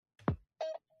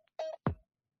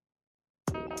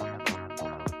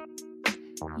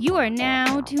You are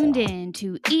now tuned in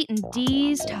to Eatin'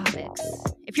 D's Topics.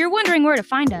 If you're wondering where to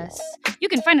find us, you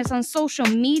can find us on social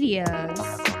medias.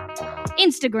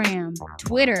 Instagram,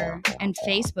 Twitter, and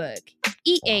Facebook.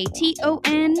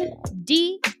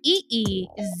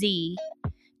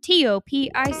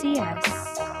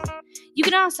 EATONDEEZTOPICS. You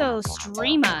can also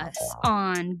stream us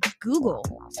on Google,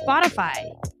 Spotify,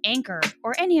 Anchor,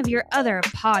 or any of your other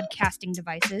podcasting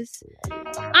devices.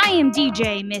 I am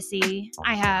DJ Missy.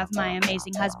 I have my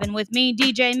amazing husband with me,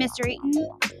 DJ Mr. Eaton.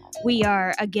 We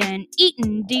are, again,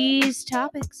 Eatin' D's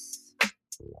Topics.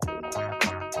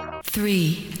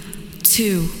 3,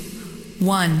 2,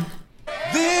 1.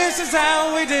 This is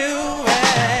how we do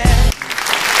it.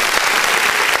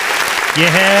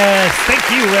 Yes, thank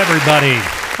you, everybody.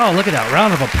 Oh, look at that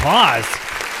round of applause.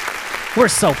 We're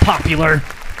so popular.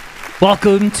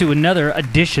 Welcome to another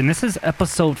edition. This is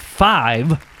episode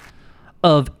 5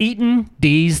 of Eatin'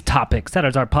 D's Topics. That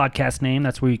is our podcast name.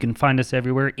 That's where you can find us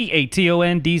everywhere.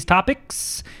 EATON D's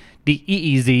Topics.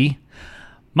 DEEZ.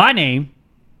 My name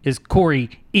is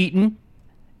Corey Eaton,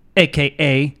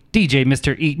 a.k.a. DJ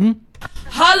Mr. Eaton.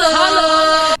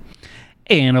 Hello.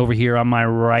 And over here on my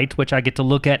right, which I get to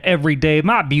look at every day,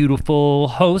 my beautiful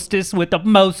hostess with the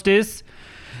mostest,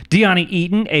 Deanna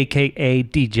Eaton, a.k.a.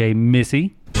 DJ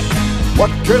Missy. What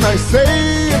can I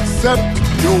say except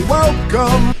you're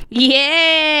welcome?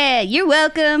 Yeah, you're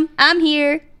welcome. I'm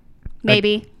here.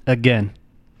 Maybe. Again.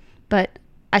 But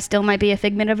I still might be a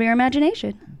figment of your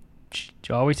imagination.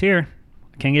 You're always here.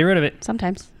 I can't get rid of it.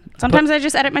 Sometimes. Sometimes I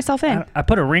just edit myself in. I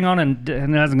put a ring on and it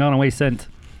hasn't gone away since.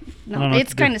 No,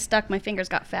 it's kind of stuck. My fingers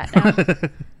got fat now.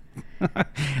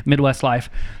 Midwest life.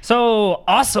 So,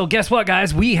 also, guess what,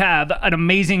 guys? We have an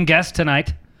amazing guest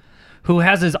tonight who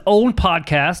has his own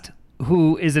podcast,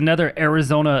 who is another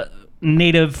Arizona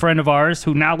native friend of ours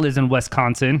who now lives in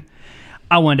Wisconsin.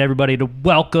 I want everybody to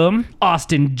welcome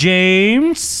Austin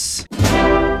James.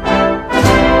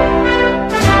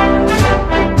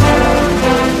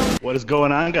 What is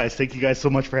going on, guys? Thank you guys so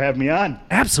much for having me on.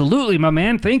 Absolutely, my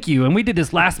man. Thank you. And we did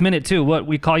this last minute, too. What,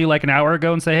 we call you like an hour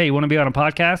ago and say, hey, you want to be on a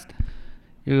podcast?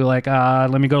 You're like,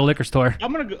 let me go to the liquor store.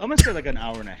 I'm gonna say like an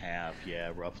hour and a half,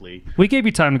 yeah, roughly. We gave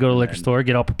you time to go to the liquor store,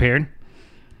 get all prepared.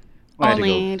 I had to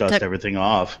Only go dust took- everything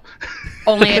off.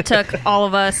 Only it took all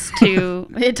of us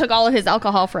it took all of his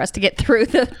alcohol for us to get through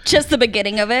just the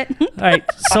beginning of it. All right,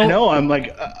 so No, I'm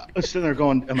like sitting there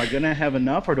going, am I gonna have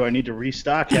enough or do I need to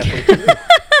restock halfway through?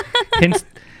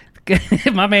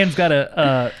 my man's got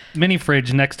a mini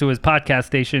fridge next to his podcast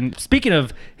station. Speaking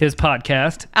of his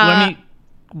podcast,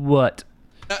 what?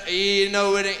 You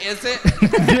know what it is?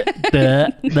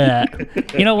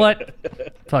 You know what?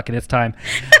 Fuck it, it's time.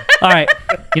 All right,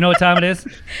 you know what time it is?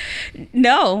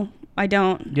 No, I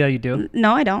don't. Yeah, you do.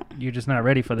 No, I don't. You're just not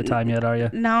ready for the time yet, are you?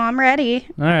 No, I'm ready.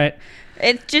 All right.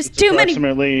 It's just too many.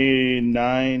 Approximately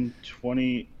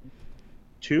 9:22.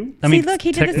 See, look,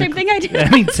 he did the same thing I did. I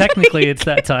mean, technically, it's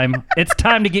that time. It's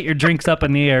time to get your drinks up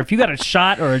in the air. If you got a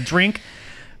shot or a drink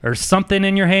or something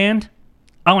in your hand,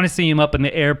 I want to see him up in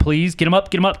the air, please. Get him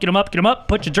up, get him up, get him up, get him up.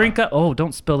 Put your drink up. Oh,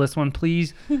 don't spill this one,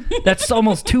 please. That's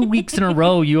almost 2 weeks in a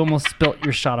row you almost spilt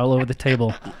your shot all over the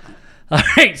table. All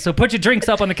right, so put your drinks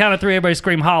up on the count of 3. Everybody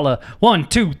scream holla. 1,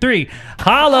 2, 3.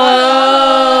 Holla!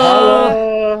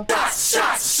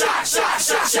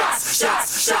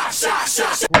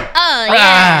 Oh,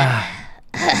 yeah.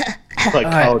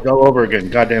 Like college all over again.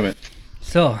 God damn it.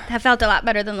 So, That felt a lot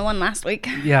better than the one last week.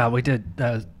 yeah, we did.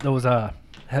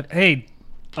 Hey,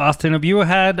 Austin, do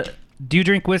you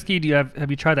drink whiskey? Have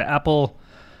you tried the apple?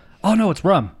 Oh, no, it's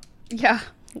rum. Yeah,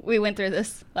 we went through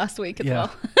this last week as Yeah.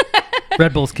 well.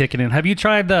 Red Bull's kicking in. Have you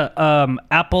tried the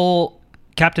apple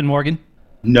Captain Morgan?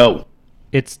 No.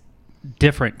 It's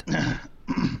different.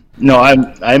 No,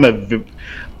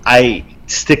 I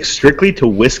stick strictly to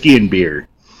whiskey and beer.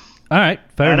 All right,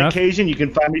 fair On enough. occasion, you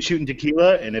can find me shooting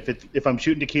tequila, and if I'm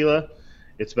shooting tequila,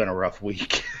 it's been a rough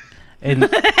week. And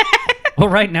well,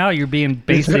 right now you're being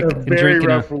basic It's been a and very drinking.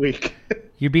 rough week.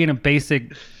 You're being a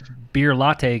basic beer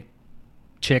latte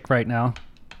chick right now.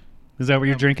 Is that what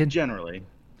you're drinking? Generally.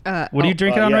 What are you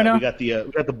drinking on right now? We got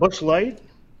the Busch Light,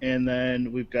 and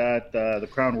then we've got the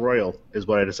Crown Royal is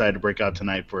what I decided to break out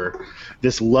tonight for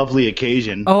this lovely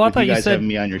occasion. Oh, I with thought you guys said- having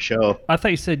me on your show. I thought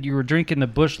you said you were drinking the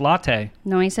Busch Latte.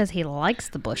 No, he says he likes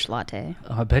the Busch Latte.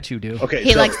 Oh, I bet you do. Okay,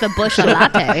 He so, likes the Busch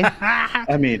Latte.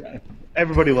 I mean,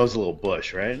 everybody loves a little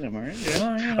Busch, right? Am I right?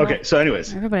 Yeah. Okay, so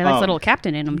anyways, Everybody likes a little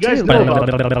captain in them, you guys too. know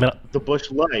about the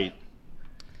Busch Light.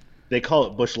 They call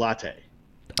it Busch Latte.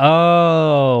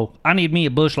 Oh, I need me a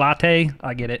Busch Latte.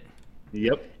 I get it.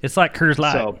 Yep. It's like Coors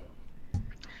Light. So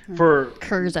For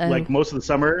Curzo. like most of the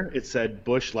summer, it said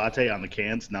Bush Latte on the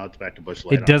cans. Now it's back to Bush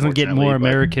Light. It doesn't get more unfortunately, but-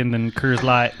 American than Coors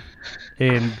Light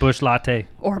and Bush Latte.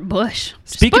 Or Bush.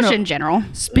 Just Speaking Bush of- in general.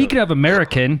 Speaking of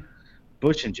American,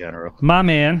 Bush in general. my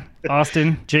man,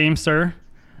 Austin James, sir.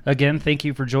 Again, thank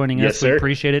you for joining Yes, us. We sir.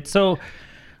 appreciate it. So,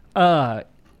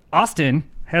 Austin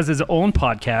has his own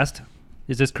podcast.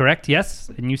 Is this correct? Yes.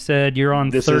 And you said you're on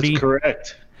This 30, is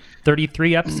correct.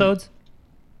 33 episodes?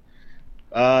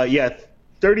 Yeah,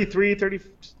 33, 30.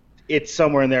 It's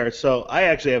somewhere in there. So I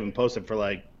actually haven't posted for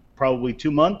like probably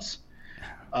 2 months.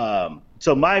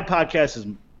 So my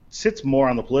podcast sits more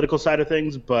on the political side of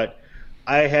things, but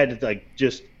I had to like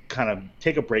just kind of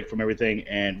take a break from everything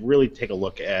and really take a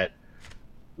look at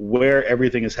where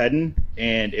everything is heading.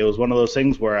 And it was one of those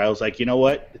things where I was like, you know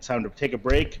what? It's time to take a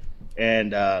break,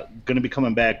 and going to be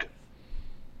coming back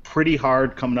pretty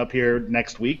hard coming up here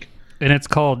next week. And it's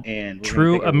called And we're gonna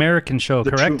True take a- American Show,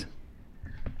 the correct?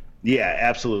 Yeah,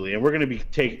 absolutely. And we're going to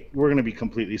be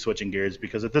completely switching gears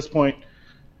because at this point,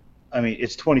 I mean,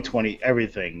 it's 2020.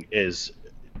 Everything is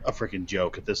a freaking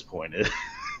joke at this point.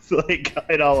 It's like,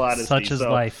 in all honesty. Such is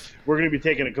So life. We're going to be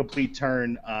taking a complete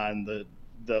turn on the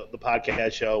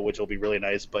podcast show, which will be really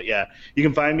nice. But yeah, you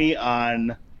can find me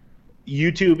on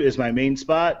YouTube is my main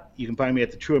spot. You can find me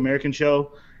at the True American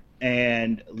Show.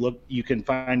 And you can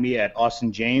find me at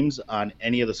Austin James on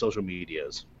any of the social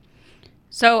medias.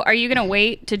 So are you going to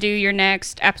wait to do your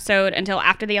next episode until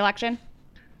after the election?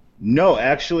 No,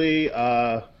 actually,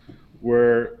 I'm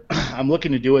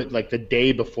looking to do it like the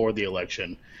day before the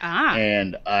election. Ah.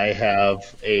 And I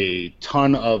have a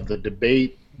ton of the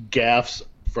debate gaffes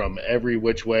from every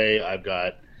which way. I've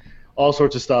got all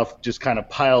sorts of stuff just kind of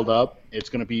piled up. It's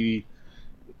going to be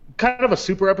kind of a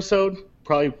super episode,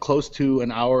 probably close to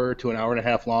an hour to an hour and a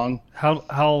half long.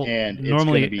 How And it's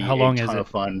normally going to be how long a is ton it? of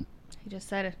fun. He just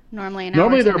said it. Normally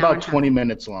Normally they're an hour about and a half. 20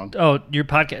 minutes long. Oh, your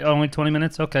podcast only 20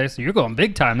 minutes? Okay, so you're going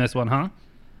big time this one, huh?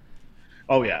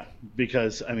 Oh yeah,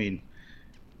 because I mean,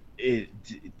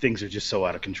 things are just so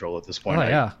out of control at this point. Oh,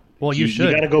 yeah. Well, you should.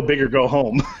 You got to go big or go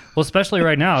home. Well, especially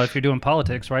right now, if you're doing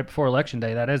politics right before election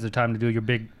day, that is the time to do your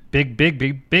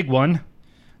big one.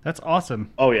 That's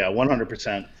awesome. Oh yeah,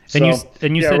 100%. And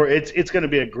you yeah, said it's going to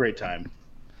be a great time.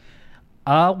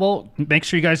 well, make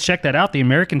sure you guys check that out, The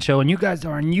American Show, and you guys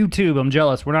are on YouTube. I'm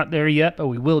jealous. We're not there yet, but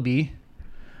we will be.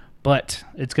 But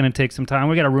it's going to take some time.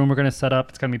 We got a room we're going to set up.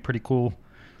 It's going to be pretty cool.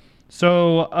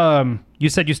 So, you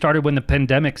said you started when the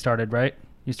pandemic started, right?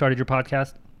 You started your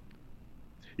podcast?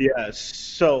 Yeah.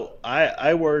 So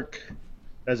I work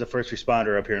as a first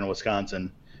responder up here in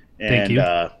Wisconsin, Thank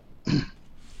and you.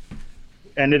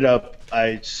 ended up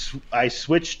I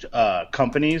switched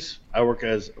companies. I work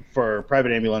for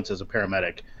private ambulance as a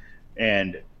paramedic,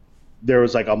 and there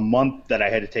was like a month that I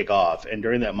had to take off, and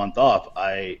during that month off,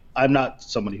 I'm not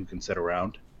somebody who can sit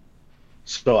around,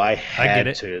 so I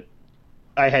had to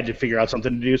figure out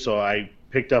something to do. So I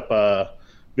picked up a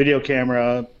video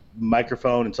camera,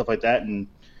 microphone, and stuff like that, and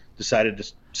decided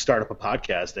to start up a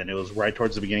podcast. And it was right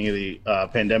towards the beginning of the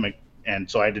pandemic, and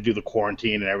so I had to do the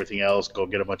quarantine and everything else, go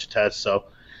get a bunch of tests. So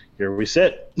here we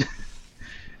sit.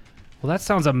 Well, that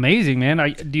sounds amazing,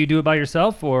 man. Do you do it by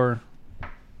yourself, or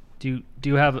do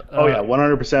you have? Oh yeah,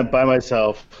 100% by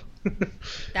myself.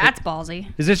 That's ballsy.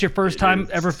 Is this your first time is.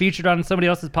 ever featured on somebody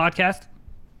else's podcast?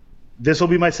 This will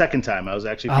be my second time. I was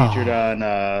actually featured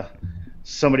on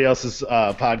somebody else's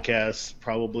podcast.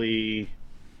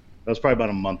 That was probably about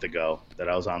a month ago that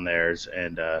I was on theirs,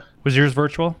 and Was yours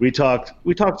virtual? we talked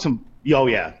some. Oh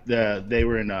yeah, they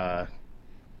were in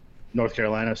North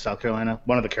Carolina, South Carolina,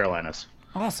 one of the Carolinas.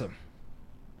 Awesome.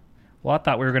 Well, I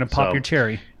thought we were going to pop So, your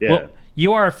cherry. yeah. Well,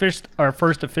 you are our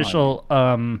first official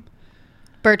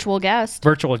Virtual guest.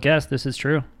 virtual guest. This is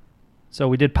true. So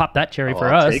we did pop that cherry Oh,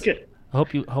 for I'll us. take it. I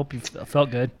hope you felt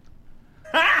good.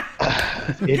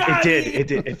 It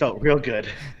did. It felt real good.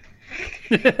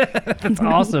 That's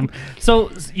awesome.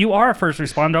 So you are a first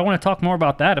responder. I want to talk more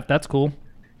about that if that's cool.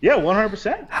 Yeah,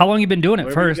 100%. How long you been doing it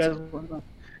Whatever you first? guys want.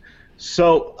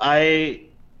 So I've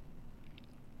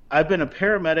been a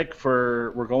paramedic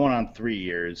we're going on 3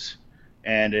 years,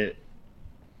 and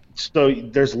so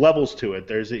there's levels to it.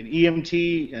 There's an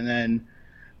EMT, and then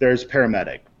there's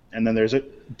paramedic, and then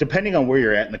depending on where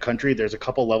you're at in the country, there's a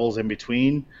couple levels in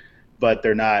between, but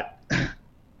they're not.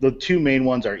 The two main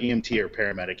ones are EMT or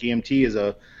paramedic. EMT is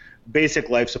a basic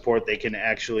life support. They can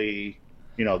actually,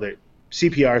 the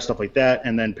CPR, stuff like that,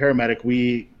 and then paramedic,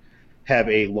 we have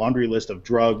a laundry list of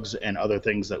drugs and other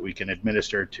things that we can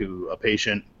administer to a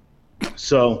patient.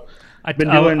 So I've been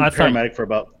doing paramedic for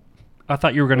about... I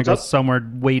thought you were going to go What's up? somewhere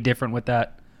way different with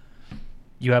that.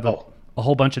 You have a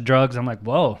whole bunch of drugs. I'm like,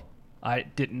 whoa, I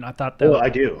didn't. I thought that. Well, I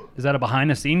do. Is that a behind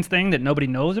the scenes thing that nobody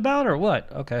knows about, or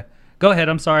what? Okay, go ahead.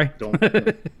 I'm sorry. Don't.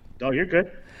 No, you're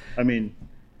good. I mean,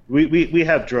 we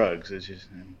have drugs. It's just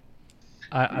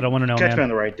I don't want to know, catch me on man.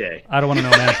 the right day. I don't want to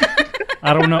know, man.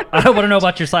 I don't know. I don't want to know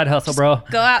about your side hustle, bro.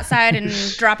 Go outside and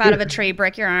drop out of a tree,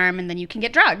 break your arm, and then you can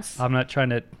get drugs. I'm not trying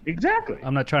to. Exactly.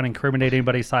 I'm not trying to incriminate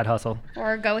anybody's side hustle.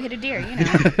 Or go hit a deer, you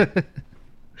know.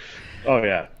 Oh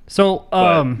yeah. So,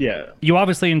 yeah. you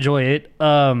obviously enjoy it.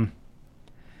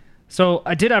 So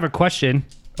I did have a question.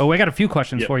 Oh, I got a few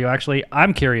questions Yep. for you, actually.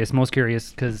 I'm curious, most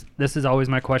curious, because this is always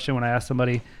my question when I ask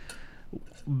somebody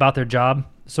about their job.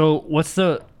 So what's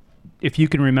the, if you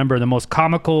can remember, the most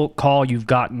comical call you've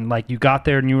gotten? Like, you got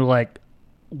there and you were like,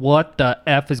 what the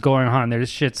F is going on? There's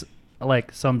shit's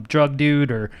like some drug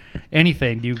dude or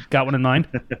anything. You got one in mind?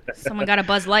 Someone got a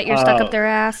Buzz Lightyear stuck up their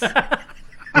ass.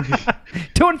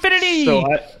 To infinity! So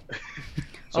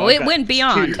I've It got went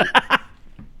beyond. two.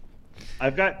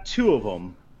 I've got two of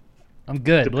them. I'm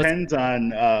good. Depends on.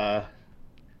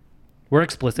 We're They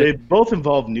explicit. both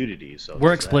involve nudity. So We're there's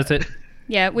that. explicit.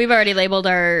 Yeah, we've already labeled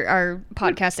our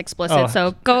podcast explicit, Oh.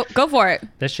 so go for it.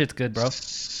 That shit's good, bro.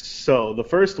 So the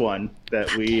first one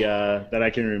that we that I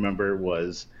can remember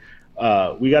was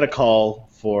we got a call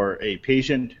for a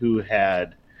patient who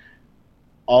had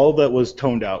all that was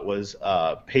toned out was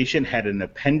patient had an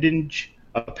appendage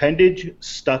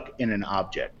stuck in an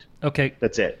object. Okay.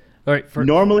 That's it. All right.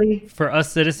 Normally, For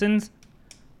us citizens,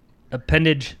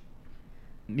 appendage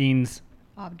means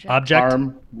Object. object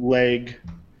arm, leg,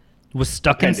 was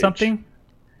stuck appendage. in something.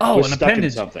 Oh, was an stuck in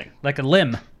appendage, something. like a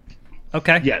limb.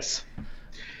 Okay. Yes.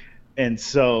 And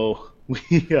so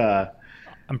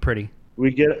I'm pretty.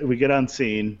 we get on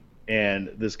scene, and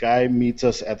this guy meets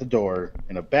us at the door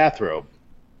in a bathrobe.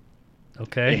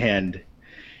 Okay. And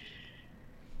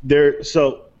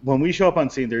so when we show up on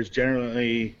scene, there's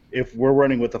generally, if we're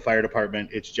running with the fire department,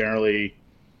 it's generally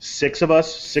 6 of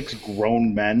us, 6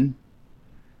 grown men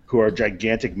who are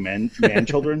gigantic man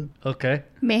children. Okay.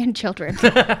 Man children.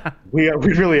 We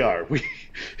really are.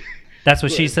 That's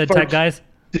what she said, type guys.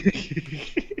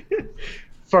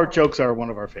 Fart jokes are one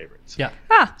of our favorites. Yeah.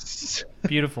 Ah,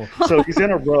 Beautiful. So he's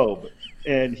in a robe,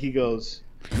 and he goes,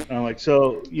 and I'm like,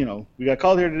 so, we got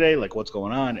called here today, like, what's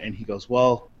going on? And he goes,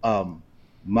 well,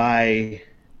 my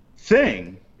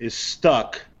thing is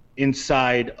stuck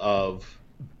inside of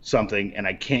something, and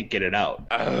I can't get it out.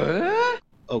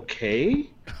 Okay.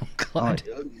 God.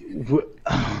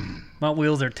 I'm My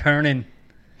wheels are turning.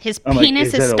 his like,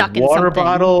 penis is it stuck a in water something.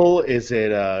 bottle? Is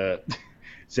it a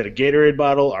Gatorade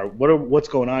bottle? Or what's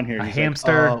going on here? And A he's like,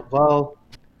 hamster? well,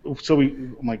 so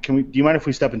I'm like, do you mind if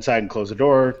we step inside and close the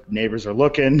door? Neighbors are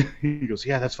looking. He goes,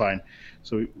 yeah, that's fine.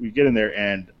 So we get in there,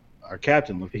 and our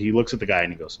captain, he looks at the guy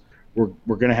and he goes, we're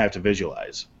going to have to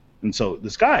visualize. And so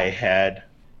this guy had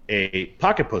a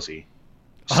pocket pussy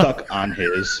stuck on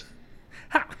his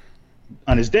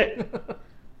dick.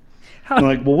 I'm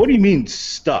like, well, what do you mean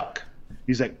stuck?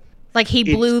 He's like, Like he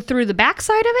blew through the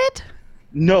backside of it?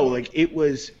 no, like it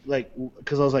was like,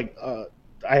 because I was like,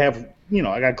 I have,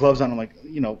 I got gloves on. I'm like,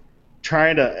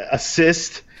 trying to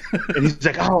assist. And he's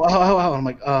like, oh. I'm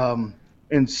like,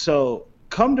 and so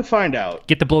come to find out.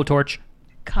 Get the blowtorch.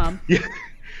 Come.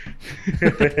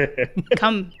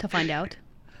 Come to find out.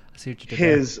 I see what you did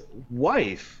there. His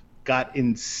wife got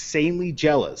insanely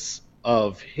jealous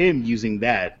of him using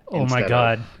that. Oh my instead of-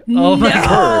 God. Oh my God.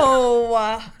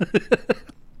 Oh.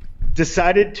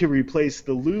 decided to replace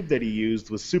the lube that he used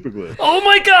with super glue. Oh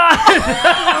my God.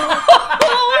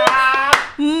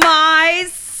 My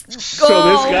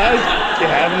So this guy's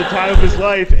having the time of his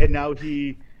life, and now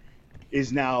he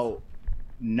is now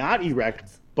not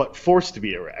erect, but forced to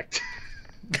be erect.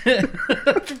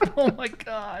 Oh my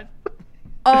God.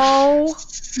 Oh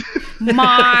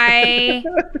my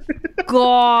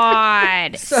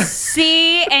God.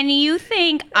 See, and you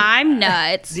think I'm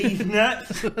nuts. These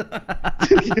nuts.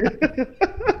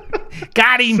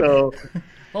 Got him. So,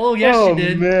 Oh yes, oh she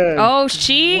did. man. Oh,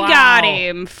 she Wow. got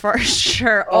him for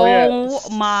sure. Oh, yeah. Oh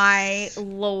my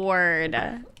Lord.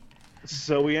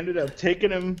 So we ended up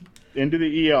taking him into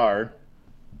the ER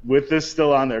with this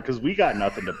still on there because we got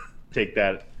nothing to take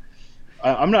that.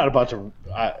 I'm not about to,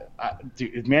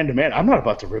 dude, man to man, I'm not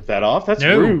about to rip that off. That's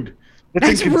No. rude.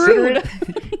 That's inconsiderate.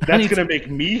 rude. That's going to make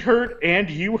me hurt and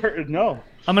you hurt. No.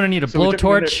 I'm gonna need a So we took him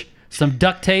in blowtorch, some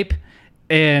duct tape,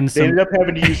 and They some. ended up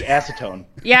having to use acetone.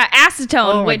 Yeah,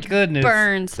 acetone, Oh my which goodness.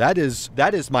 burns. That is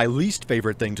my least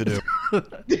favorite thing to do.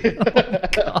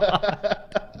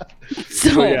 So,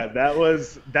 So yeah, that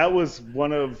was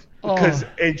one of, because,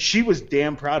 and she was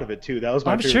damn proud of it too. That was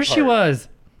my I'm favorite sure she part. was.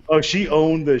 Oh, she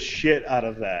owned the shit out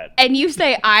of that. And you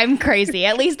say I'm crazy.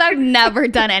 At least I've never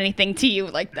done anything to you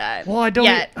like that. Well, I don't.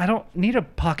 Yet. I don't need a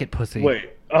pocket pussy.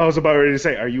 Wait, I was about ready to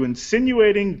say, are you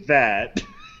insinuating that?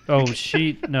 Oh,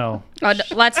 no. Oh,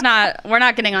 let's not. We're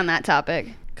not getting on that topic.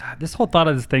 God, this whole thought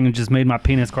of this thing just made my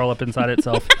penis crawl up inside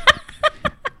itself.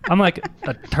 I'm like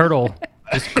a turtle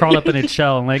just crawled up in its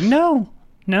shell. I'm like, no,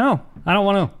 I don't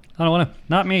want to.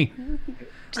 Not me.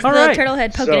 Just All the right. turtle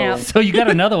head poking So- out. So you got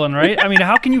another one, right? I mean,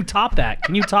 how can you top that?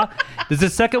 Does the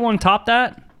second one top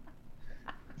that?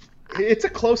 It's a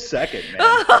close second, man.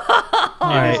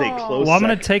 All It is right. a close Well, I'm going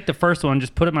to second. take the first one,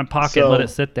 just put it in my pocket, and let it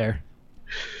sit there.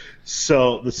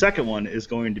 So the second one is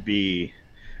going to be,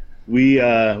 we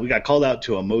got called out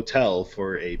to a motel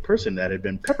for a person that had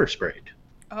been pepper sprayed.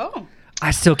 Oh.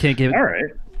 I still can't give it. All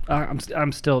right.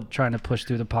 I'm still trying to push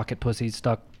through the pocket pussy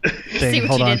stuck thing. See what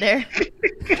Hold you on. did there?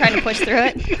 Trying to push through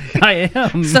it. I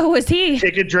am. So was he.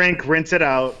 Take a drink, rinse it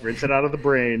out of the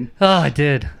brain. Oh, I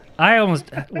did. I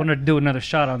almost wanted to do another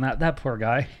shot on that. That poor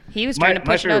guy. He was trying to My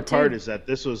push it favorite out too. part is that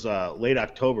this was late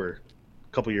October,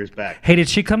 a couple years back. Hey, did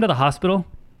she come to the hospital?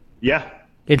 Yeah.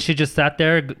 And she just sat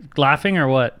there laughing, or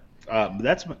what?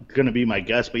 That's going to be my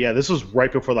guess. But yeah, this was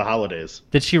right before the holidays.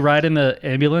 Did she ride in the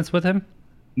ambulance with him?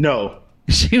 No.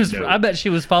 She was. No. I bet she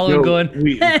was following, going,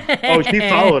 she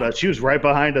followed us. She was right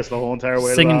behind us the whole entire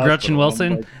way. singing to the Gretchen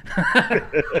hospital. Wilson.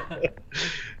 And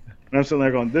I'm sitting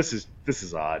there going, this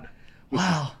is odd.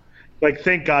 Wow, Like,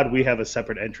 thank God we have a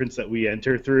separate entrance that we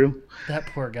enter through. that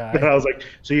poor And guy. I was like,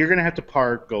 so you're going to have to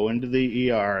park, go into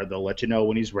the ER. They'll let you know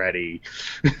when he's ready.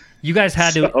 You guys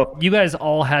had to. So- You guys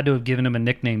all had to have given him a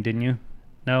nickname, didn't you?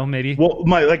 No, maybe. Well,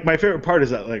 my favorite part is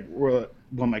that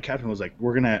when my captain was like,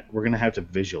 we're gonna have to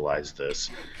visualize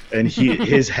this, and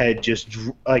his head just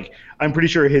I'm pretty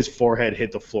sure his forehead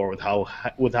hit the floor with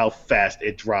how fast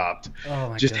it dropped, Oh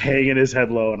my just God. hanging his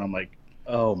head low, and I'm like,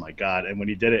 oh my God. And when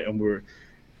he did it, and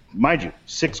mind you,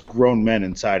 6 grown men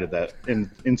inside of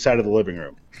the living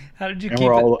room, How did you and keep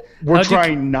we're how'd you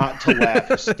trying not to laugh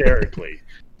hysterically,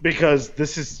 because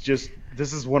this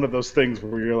is one of those things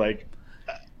where you're like,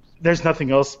 there's nothing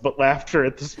else but laughter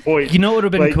at this point. You know what would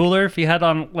have been Like, cooler if he had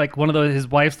on like one of his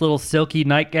wife's little silky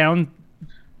nightgown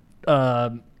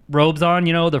robes on,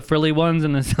 the frilly ones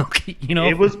and the silky,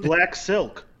 It was black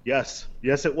silk. Yes,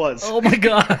 it was. Oh my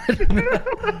God.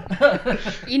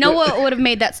 You know what would have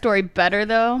made that story better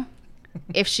though?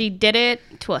 If she did it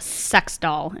to a sex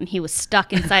doll and he was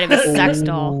stuck inside of a sex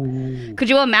doll. Could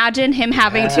you imagine him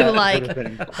having to would've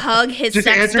been- hug his Just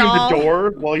sex answering doll the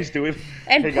door while he's doing.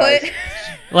 and Hey, put guys.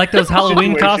 Like those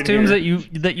Halloween Situation costumes here.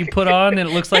 that you put on and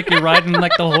it looks like you're riding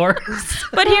like the horse.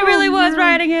 But he really was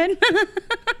riding in.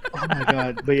 Oh my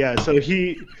God! But yeah,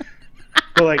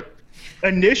 but like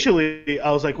initially,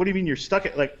 I was like, "What do you mean you're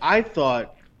stuck?" Like I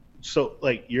thought, so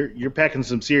like you're packing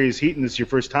some serious heat and this is your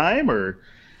first time, or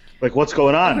like what's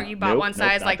going on? Or you bought Nope, one nope,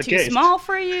 size not like the too case. small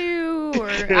for you, or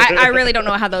I really don't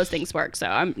know how those things work, so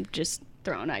I'm just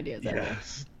throwing ideas at it.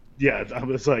 Yes. Yeah, I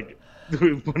was like,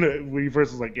 when he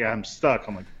first was like, "Yeah, I'm stuck."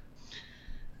 I'm like,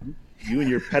 "You and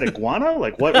your pet iguana?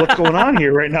 Like what's going on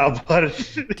here right now, bud?"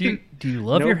 Do you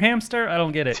love Nope. your hamster? I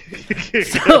don't get it.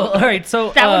 So all right, so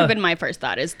That would have been my first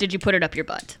thought: is did you put it up your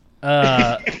butt?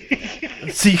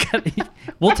 so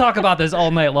we'll talk about this all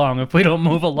night long if we don't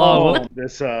move along.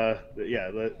 This COVID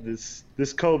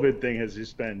thing has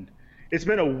just been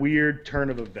a weird turn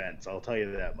of events. I'll tell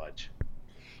you that much.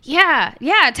 Yeah.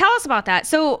 Tell us about that.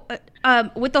 So,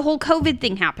 with the whole COVID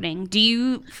thing happening, do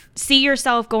you see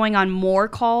yourself going on more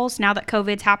calls now that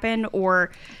COVID's happened,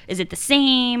 or is it the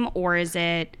same, or is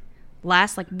it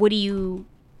less? Like, what do you?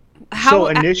 So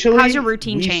initially, how's your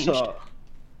routine we changed?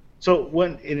 So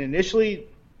when initially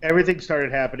everything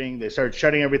started happening, they started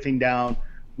shutting everything down.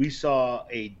 We saw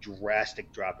a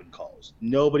drastic drop in calls.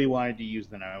 Nobody wanted to use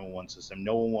the 911 system.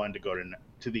 No one wanted to go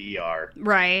to the ER,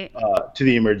 Right. to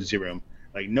the emergency room.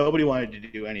 Like nobody wanted to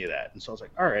do any of that. And so I was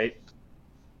like, all right,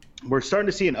 we're starting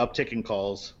to see an uptick in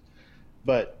calls,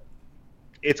 but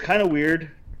it's kind of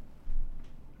weird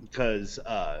because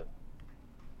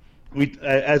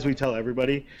as we tell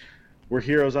everybody, we're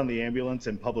heroes on the ambulance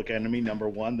and public enemy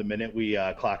 #1 the minute we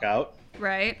clock out.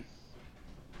 Right.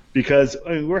 Because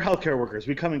we're healthcare workers.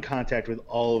 We come in contact with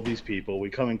all of these people. We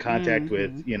come in contact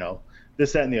with,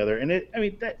 this, that, and the other. And it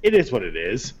is what it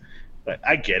is. But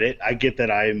I get it. I get that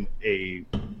I'm a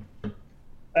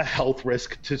health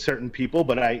risk to certain people,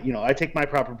 but I take my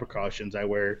proper precautions. I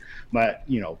wear my,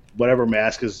 whatever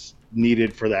mask is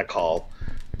needed for that call.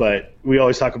 But we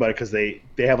always talk about it because they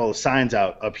have all the signs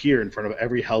out up here in front of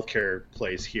every healthcare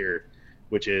place here,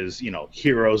 which is,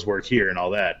 heroes work here and all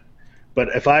that. But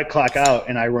if I clock out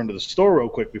and I run to the store real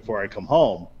quick before I come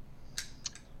home,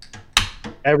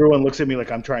 Everyone looks at me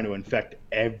like I'm trying to infect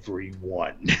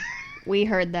everyone. We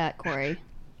heard that, Corey.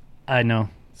 I know.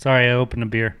 Sorry, I opened a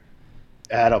beer.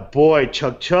 Attaboy,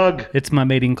 chug chug. It's my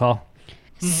mating call.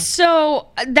 So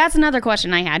that's another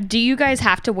question I had. Do you guys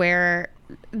have to wear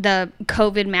the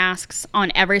COVID masks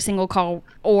on every single call,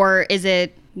 or is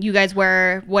it you guys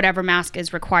wear whatever mask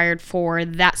is required for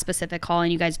that specific call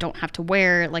and you guys don't have to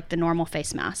wear like the normal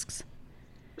face masks?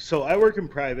 So I work in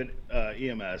private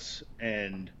EMS,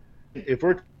 and if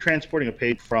we're transporting a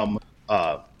patient from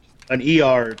an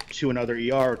ER to another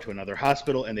ER to another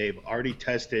hospital and they've already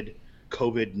tested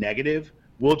COVID negative,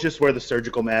 we'll just wear the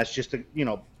surgical mask just to,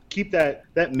 keep that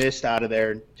mist out of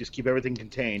there and just keep everything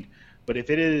contained. But if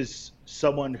it is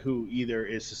someone who either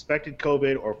is suspected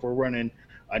COVID or if we're running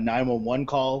a 911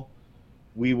 call,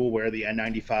 we will wear the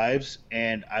N95s.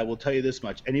 And I will tell you this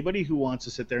much. Anybody who wants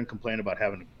to sit there and complain about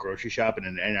having a grocery shop in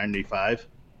an N95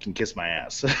 can kiss my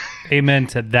ass. Amen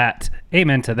to that.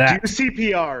 Amen to that. Do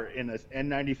CPR in an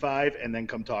N95 and then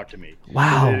come talk to me.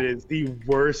 Wow. It is the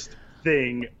worst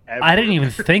thing ever. I didn't even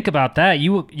think about that.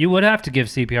 You would have to give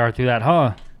CPR through that,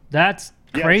 huh? That's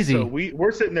crazy. So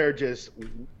we're sitting there just,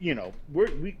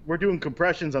 we're doing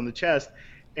compressions on the chest,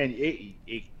 and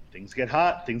things get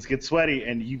hot, things get sweaty,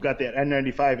 and you've got that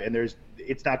N95, and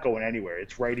it's not going anywhere.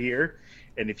 It's right here.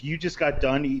 And if you just got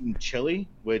done eating chili,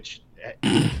 which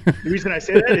the reason I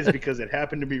say that is because it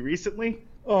happened to me recently.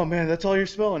 Oh man, that's all you're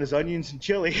smelling is onions and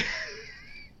chili.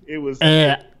 It was,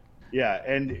 yeah,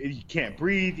 and you can't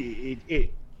breathe.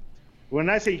 When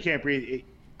I say you can't breathe,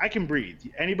 I can breathe.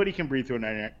 Anybody can breathe through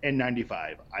an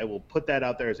N95. I will put that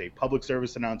out there as a public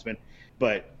service announcement.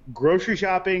 But grocery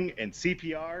shopping and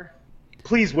CPR,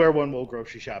 please wear one while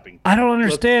grocery shopping. I don't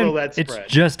understand. It's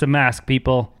just a mask,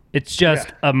 people. It's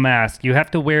just a mask. You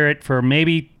have to wear it for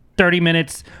maybe 30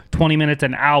 minutes, 20 minutes,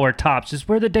 an hour tops. Just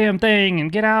wear the damn thing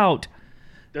and get out.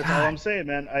 That's all I'm saying,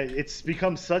 man. It's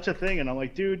become such a thing. And I'm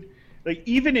like, dude, like,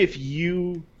 even if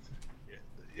you,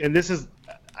 and this is,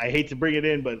 I hate to bring it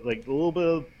in, but like a little bit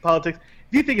of politics.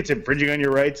 If you think it's infringing on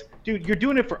your rights, dude, you're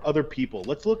doing it for other people.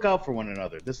 Let's look out for one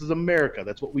another. This is America.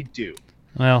 That's what we do.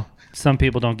 Well, some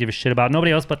people don't give a shit about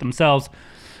nobody else but themselves.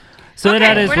 So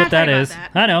that is what that is.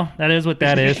 I know. That is what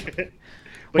that is.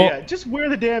 But yeah, just wear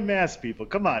the damn mask, people.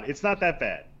 Come on. It's not that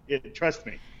bad. Trust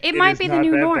me. It might be the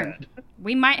new norm.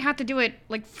 We might have to do it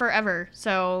like forever.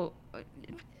 So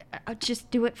just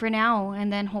do it for now,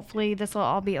 and then hopefully this will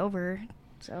all be over.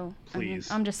 So please,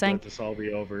 I'm just saying. Let this all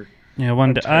be over. Yeah,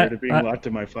 one day. I'm tired of being locked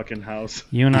in my fucking house.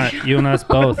 You and us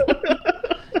both.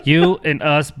 You and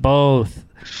us both.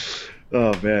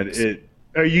 Oh man,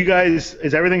 are you guys?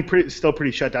 Is everything still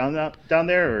pretty shut down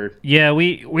there? Or yeah,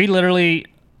 we literally,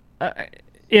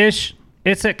 ish.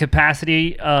 It's at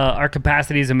capacity. Our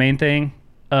capacity is the main thing.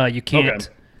 You can't.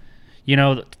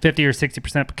 Okay. 50 or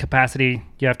 60% capacity.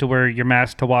 You have to wear your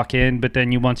mask to walk in, but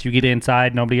then once you get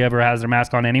inside, nobody ever has their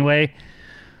mask on anyway.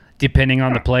 Depending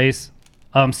on the place.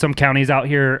 Some counties out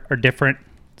here are different.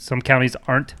 Some counties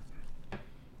aren't.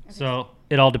 So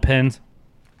it all depends.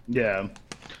 Yeah.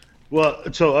 Well,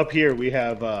 so up here we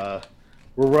have,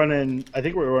 we're running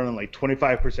like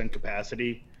 25%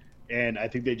 capacity. And I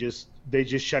think they just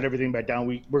shut everything back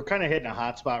down. We're kind of hitting a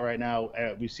hot spot right now.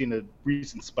 We've seen a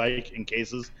recent spike in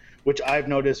cases, which I've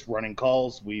noticed running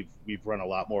calls. We've run a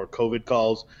lot more COVID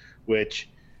calls, which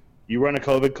you run a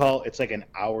COVID call, it's like an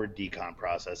hour decon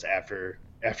process after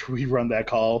we run that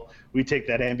call. We take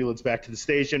that ambulance back to the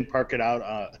station, park it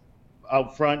out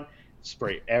front,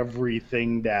 spray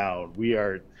everything down. We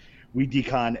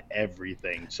decon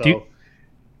everything. So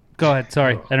go ahead.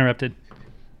 Sorry, I interrupted.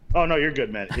 Oh no, you're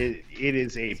good, man. It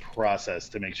is a process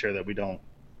to make sure that we don't.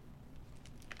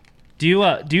 Do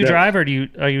you drive or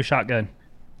are you shotgun?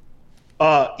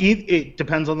 It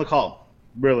depends on the call,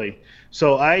 really.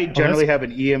 So I generally have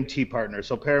an EMT partner.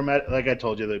 So paramedic, like I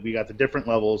told you, that we got the different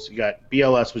levels. You got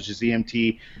BLS, which is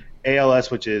EMT,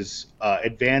 ALS, which is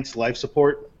advanced life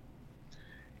support,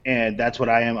 and that's what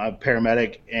I am. I'm a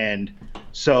paramedic, and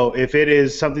so if it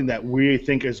is something that we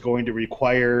think is going to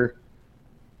require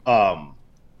an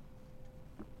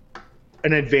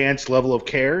advanced level of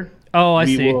care, I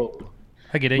see.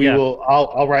 I get it.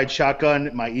 I'll ride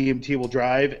shotgun. My EMT will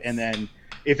drive, and then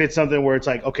if it's something where it's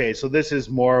like, okay, so this is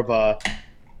more of a,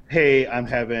 hey, I'm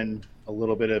having a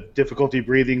little bit of difficulty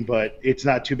breathing, but it's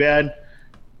not too bad.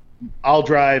 I'll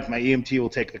drive. My EMT will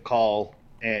take the call,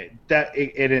 and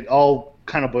it all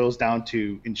kind of boils down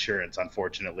to insurance,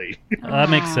 unfortunately.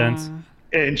 That makes sense.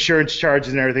 Insurance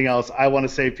charges and everything else. I want to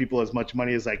save people as much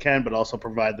money as I can, but also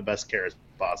provide the best care as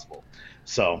possible.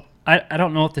 So I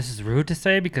don't know if this is rude to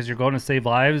say because you're going to save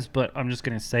lives, but I'm just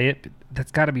going to say it.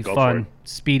 That's got to be fun,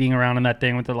 speeding around in that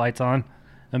thing with the lights on.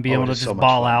 and be Oh, able it to is just so much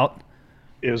ball fun. out.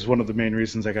 It was one of the main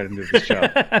reasons I got into this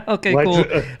job. Okay, Like, cool. I you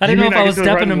didn't know mean if I was get to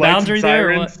stepping run in lights boundary and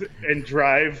there or what. sirens and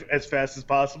drive as fast as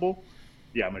possible?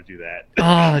 Yeah, I'm gonna do that.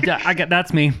 Oh,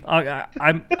 that's me. I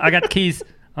got the keys.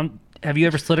 Have you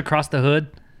ever slid across the hood?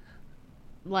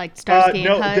 Like Starsky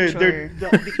No, and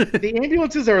Hutch, the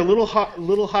ambulances are a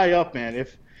little high up, man.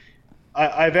 If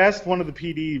I've asked one of the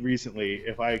PD recently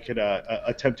if I could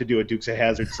attempt to do a Dukes of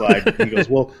Hazzard slide, and he goes,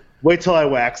 "Well, wait till I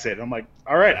wax it." I'm like,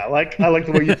 "All right, I like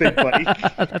the way you think, buddy."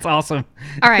 That's awesome.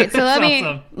 All right, so let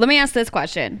awesome. me ask this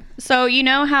question. So you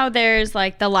know how there's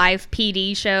like the live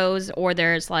PD shows, or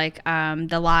there's like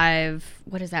the live,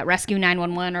 what is that, Rescue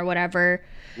 911 or whatever?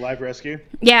 Live rescue.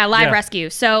 Yeah, live Yeah. rescue.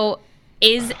 So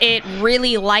is it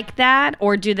really like that,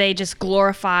 or do they just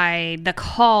glorify the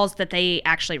calls that they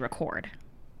actually record?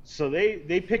 So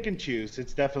they pick and choose.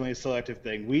 It's definitely a selective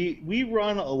thing. We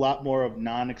run a lot more of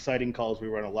non-exciting calls. We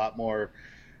run a lot more,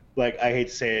 like, I hate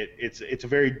to say it, it's a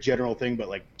very general thing, but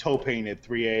like toe pain at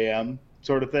 3 a.m.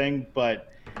 sort of thing.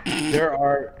 But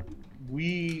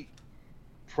we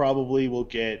probably will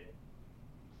get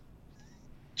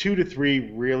 2 to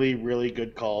 3 really, really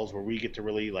good calls where we get to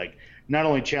really, like, not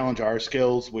only challenge our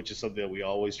skills, which is something that we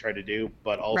always try to do,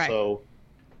 but also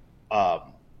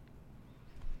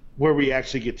where we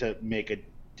actually get to make a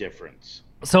difference.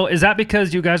 So is that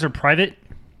because you guys are private?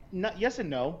 Yes and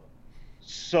no.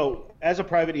 So as a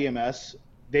private EMS,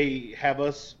 they have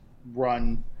us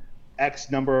run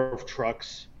X number of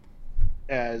trucks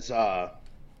as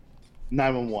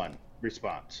 911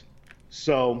 response.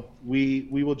 So we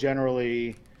will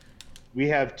generally, we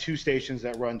have 2 stations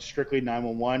that run strictly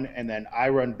 911, and then I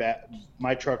run back.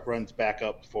 My truck runs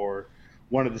backup for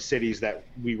one of the cities that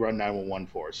we run 911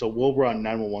 for. So we'll run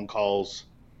 911 calls.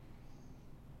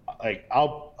 Like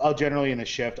I'll generally in a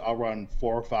shift, I'll run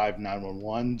 4 or 5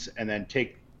 911s and then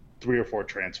take 3 or 4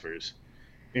 transfers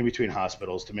in between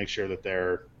hospitals to make sure that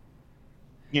they're,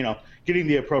 getting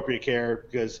the appropriate care.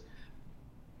 Because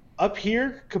up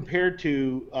here compared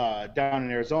to down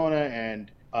in Arizona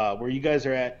and where you guys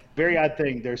are at, very odd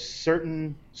thing. There's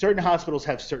certain hospitals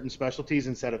have certain specialties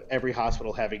instead of every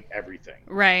hospital having everything.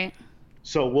 Right.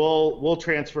 So we'll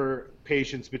transfer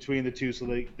patients between the two so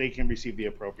they can receive the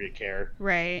appropriate care.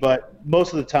 Right. But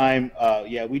most of the time,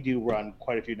 we do run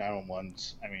quite a few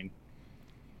 911s. I mean,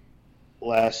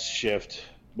 last shift,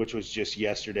 which was just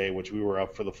yesterday, which we were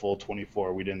up for the full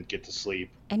 24, we didn't get to sleep.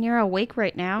 And you're awake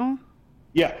right now?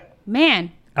 Yeah.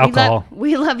 Man. Alcohol.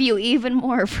 We love you even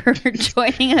more for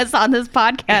joining us on this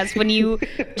podcast when you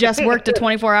just worked a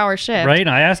 24-hour shift. Right? And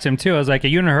I asked him too. I was like, are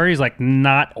you in a hurry? He's like,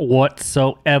 not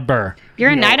whatsoever. You're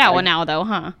a night owl now, though,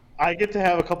 huh? I get to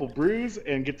have a couple brews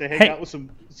and get to hang out with some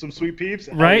sweet peeps.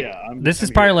 Right? Yeah, This is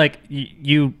I'm probably here. like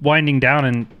you winding down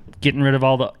and getting rid of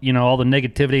all the, all the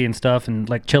negativity and stuff and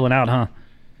like chilling out, huh?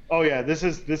 Oh yeah, this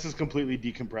is completely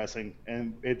decompressing,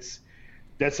 and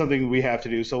that's something we have to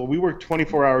do. So we work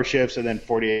 24-hour shifts and then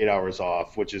 48 hours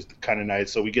off, which is kind of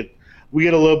nice. So we get a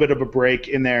little bit of a break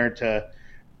in there to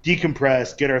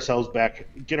decompress, get ourselves back,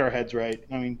 get our heads right.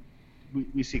 I mean,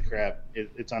 we see crap.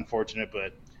 It's unfortunate,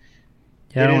 but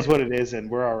it is what it is, and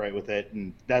we're all right with it.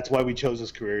 And that's why we chose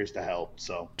this career, is to help.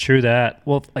 So True that.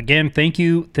 Well, again, thank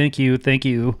you.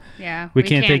 Yeah. We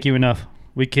can't thank you enough.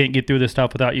 We can't get through this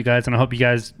stuff without you guys, and I hope you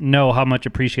guys know how much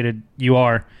appreciated you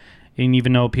are. And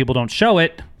even though people don't show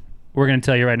it, we're going to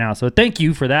tell you right now. So thank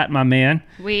you for that, my man.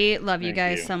 We love you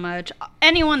guys so much.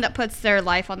 Anyone that puts their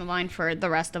life on the line for the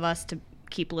rest of us to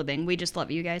keep living, we just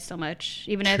love you guys so much,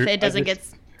 even if it doesn't get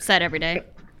said every day.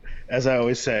 As I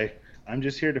always say, I'm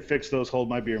just here to fix those hold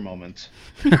my beer moments.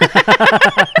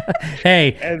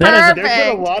 Hey, And that is there's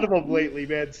been a lot of them lately,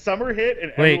 man. Summer hit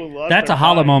and everyone wait, lost that's their a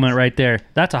hollow minds. moment right there.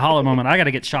 That's a hollow moment. I got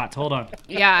to get shots. Hold on.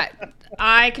 Yeah,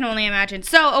 I can only imagine.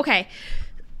 So, okay.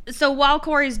 So while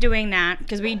Corey's doing that,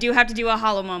 because we do have to do a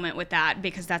hollow moment with that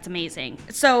because that's amazing.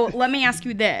 So let me ask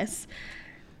you this.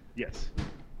 Yes.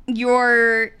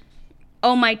 Your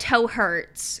 "oh my toe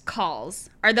hurts" calls,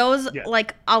 are those Yeah.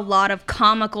 like a lot of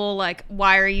comical, like,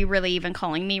 why are you really even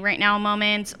calling me right now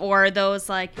moments? Or are those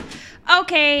like,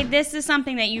 okay, this is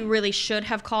something that you really should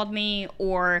have called me,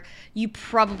 or you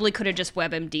probably could have just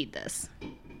WebMD'd this?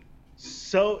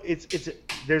 So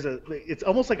it's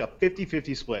almost like a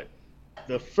 50-50 split.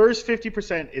 The first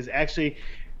 50% is actually,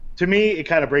 to me, it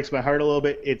kind of breaks my heart a little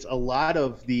bit. It's a lot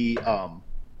of the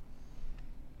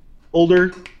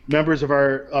older members of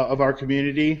our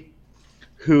community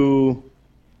who,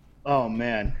 oh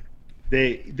man,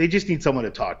 they just need someone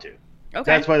to talk to. Okay.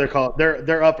 That's why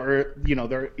they're up, or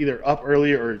they're either up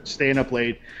early or staying up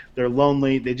late. They're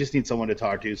lonely. They just need someone to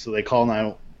talk to, so they call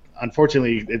 911.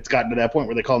 Unfortunately, it's gotten to that point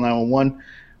where they call 911.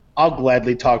 I'll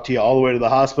gladly talk to you all the way to the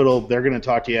hospital. They're going to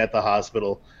talk to you at the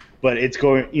hospital, but it's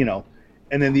going,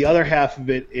 and then the other half of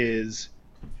it is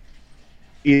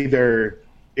either,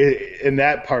 and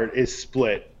that part is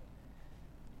split.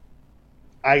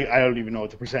 I don't even know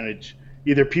what the percentage.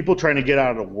 Either people trying to get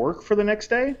out of work for the next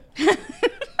day,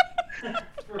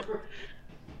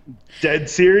 dead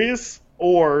serious,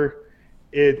 or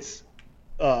it's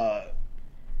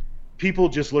people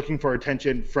just looking for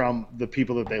attention from the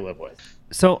people that they live with.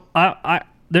 So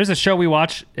there's a show we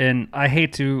watch, and I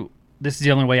hate to. This is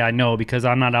the only way I know because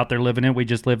I'm not out there living it. We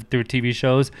just live through TV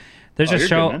shows. There's a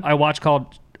show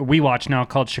we watch now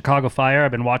called Chicago Fire.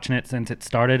 I've been watching it since it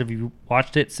started. Have you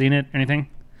watched it, seen it, anything?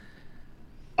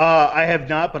 I have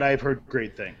not, but I've heard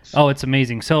great things. Oh, it's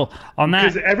amazing. So on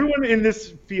that, because everyone in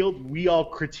this field, we all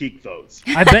critique those.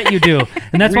 I bet you do,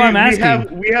 and that's why I'm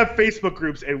asking. We have Facebook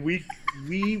groups, and we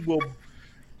will.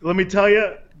 Let me tell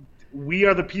you, we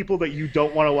are the people that you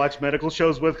don't want to watch medical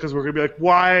shows with because we're gonna be like,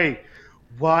 why?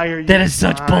 Why are you? That is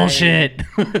such bullshit.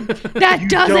 That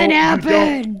doesn't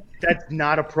happen. That's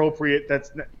not appropriate.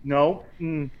 That's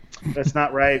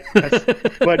not right.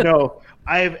 But no,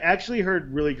 I have actually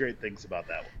heard really great things about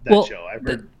that show. I've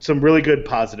heard some really good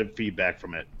positive feedback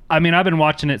from it. I mean, I've been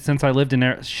watching it since I lived in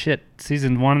there. Shit,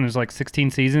 season 1, there's like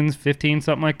 16 seasons, 15,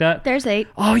 something like that. There's 8.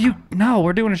 Oh,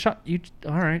 we're doing a shot.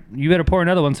 All right. You better pour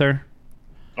another one, sir.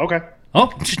 Okay.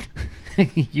 Oh,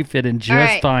 you fit in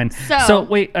just fine. So,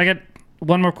 wait, I got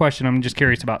one more question I'm just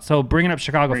curious about. So, bringing up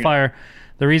Chicago Fire,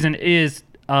 the reason is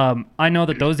I know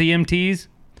that those EMTs,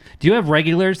 do you have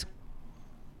regulars?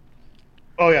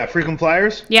 Oh, yeah, frequent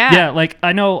flyers? Yeah. Yeah, like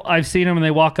I know I've seen them and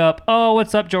they walk up, oh,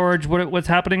 what's up, George? What's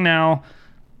happening now?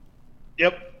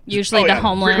 Yep. Usually the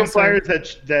homeless. Frequent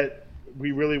flyers that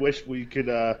we really wish we could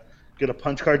get a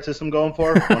punch card system going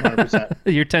for, 100%.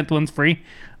 Your 10th one's free?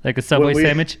 Like a Subway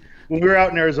sandwich? When we were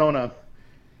out in Arizona,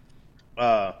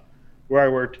 where I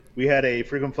worked, we had a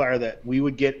frequent flyer that we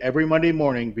would get every Monday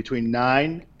morning between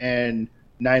 9 and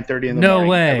 9:30 in the morning. No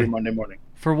way. Every Monday morning.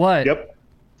 For what? Yep.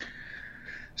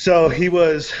 So he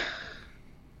was,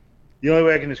 the only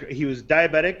way I can describe, he was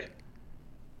diabetic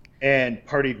and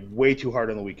partied way too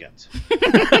hard on the weekends.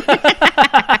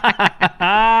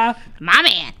 My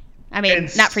man. I mean,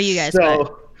 not for you guys,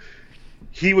 but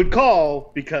he would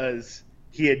call because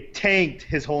he had tanked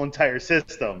his whole entire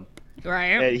system.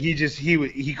 Right. And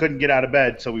he couldn't get out of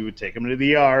bed, so we would take him to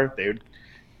the ER. They would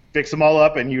fix him all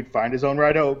up, and he would find his own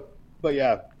ride home. But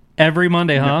yeah. Every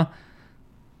Monday, huh?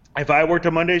 If I worked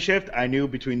a Monday shift, I knew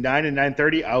between 9 and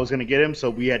 9:30 I was going to get him, so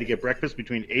we had to get breakfast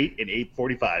between 8 and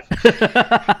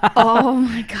 8:45. Oh,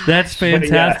 my God. That's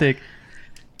fantastic.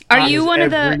 Are you one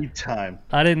of the... Every time.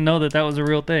 I didn't know that was a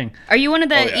real thing. Are you one of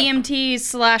the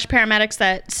EMTs/paramedics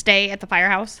that stay at the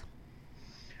firehouse?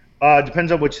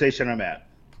 Depends on which station I'm at.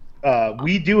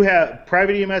 We do have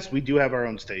private EMS. We do have our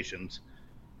own stations.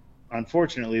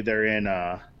 Unfortunately, they're in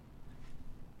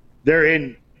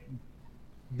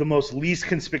the most least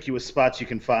conspicuous spots you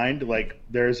can find. Like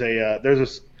there's a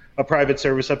private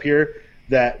service up here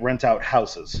that rents out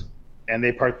houses, and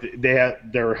they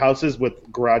have their houses with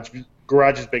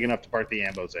garages big enough to park the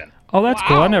ambos in. Oh, that's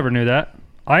cool. I never knew that.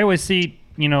 I always see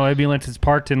ambulances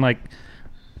parked in like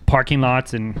parking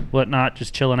lots and whatnot,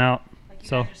 just chilling out.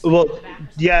 So well,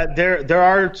 yeah, there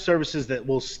are services that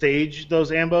will stage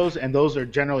those ambos, and those are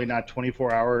generally not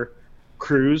 24-hour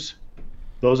crews.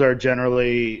 Those are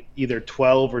generally either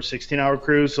 12 or 16-hour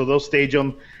crews. So they'll stage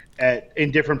them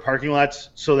in different parking lots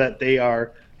so that they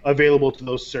are available to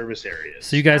those service areas.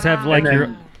 So you guys have your own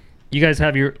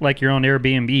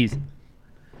Airbnbs.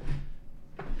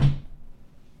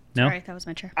 No? Sorry, that was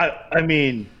my chair. I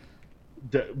mean,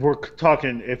 if we're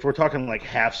talking like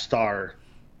half-star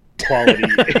quality.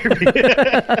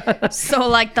 So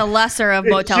like the lesser of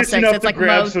Motel 6, it's like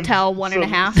Motel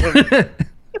 1.5.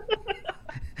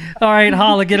 All right,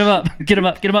 Holla, get him up. Get him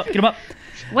up.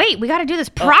 Wait, we got to do this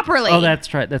properly. Oh,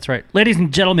 that's right. Ladies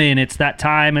and gentlemen, it's that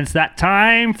time. It's that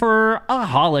time for a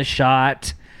Holla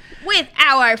shot. With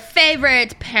our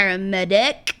favorite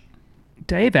paramedic,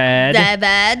 David.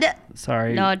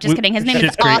 Sorry. No, just kidding. His name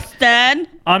is Austin.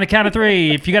 On the count of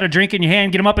 3, if you got a drink in your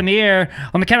hand, get them up in the air.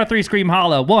 On the count of 3, scream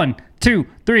holla. 1, 2,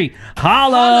 3.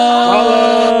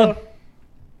 Holla!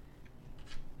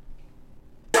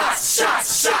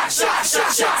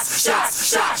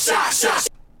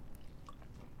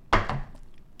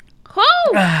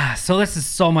 So this is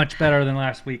so much better than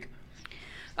last week.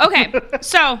 Okay,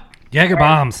 so Jaeger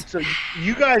bombs. So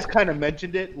you guys kind of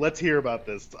mentioned it. Let's hear about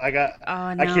this. I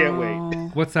can't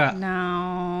wait. What's that?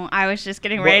 No, I was just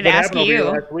getting ready to ask you.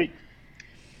 Last week?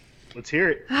 Let's hear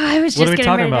it. I was just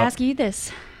getting ready to ask you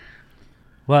this.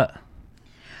 What?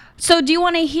 So do you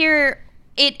want to hear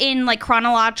it in like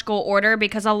chronological order,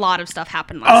 because a lot of stuff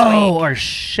happened last week? Oh, our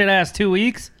shit ass 2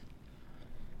 weeks.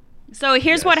 So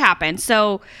here's what happened.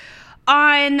 So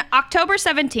on October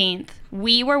 17th,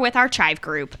 we were with our chive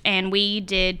group and we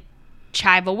did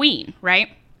Chive-A-Ween, right?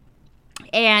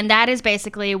 And that is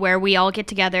basically where we all get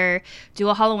together, do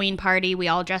a Halloween party, we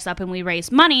all dress up and we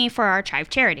raise money for our chive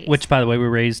charities. Which, by the way, we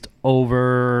raised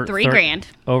over $3,000.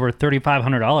 Over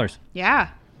 $3,500 Yeah.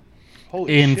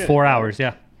 Holy in shit. 4 hours.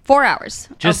 Yeah, 4 hours.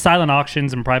 just silent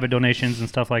auctions and private donations and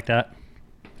stuff like that.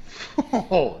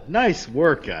 Oh, nice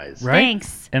work, guys. Right?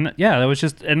 Thanks. And yeah, it was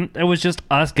just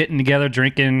us getting together,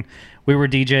 drinking. We were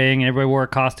DJing. Everybody wore a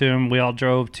costume. We all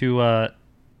drove to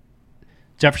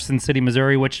Jefferson City,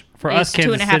 Missouri, which for us, It's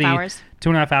Kansas 2.5 City, hours.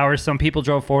 2.5 hours. Some people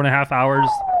drove 4.5 hours.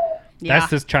 Yeah. That's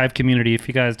this chive community. If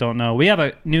you guys don't know, we have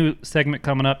a new segment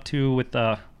coming up too. With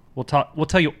we'll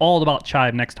tell you all about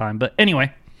chive next time. But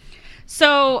anyway,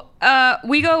 So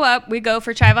we go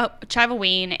for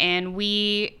Chive-A-Ween, and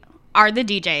we are the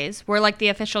DJs. We're like the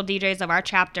official DJs of our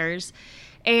chapters.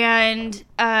 And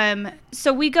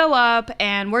so we go up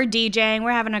and we're DJing.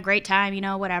 We're having a great time,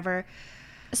 whatever.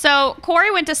 So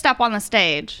Corey went to step on the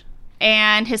stage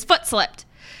and his foot slipped.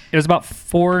 it was about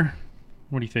 4.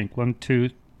 What do you think? 1, 2,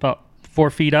 about 4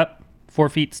 feet up, 4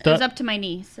 feet It stuck. was up to my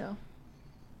knee, so.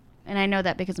 And I know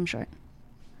that because I'm short.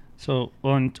 So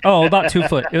about 2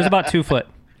 foot. It was about 2 foot.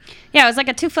 Yeah, it was like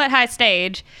a 2-foot high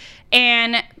stage.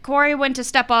 And Corey went to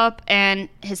step up and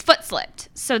his foot slipped.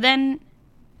 So then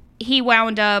he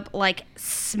wound up like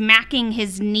smacking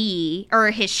his knee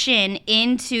or his shin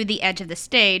into the edge of the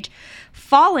stage,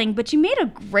 falling, but you made a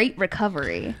great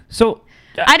recovery. So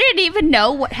I didn't even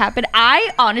know what happened.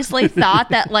 I honestly thought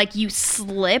that like you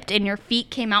slipped and your feet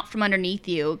came out from underneath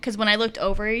you, because when I looked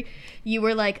over, you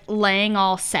were like laying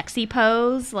all sexy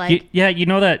pose, like you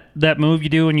know that move you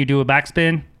do when you do a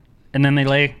backspin, and then they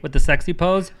lay with the sexy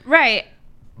pose. right.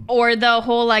 Or the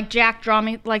whole like Jack draw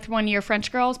me like one of your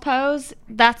French girls pose.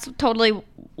 That's totally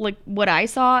like what I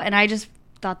saw, and I just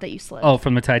thought that you slipped. Oh,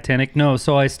 from the Titanic? No.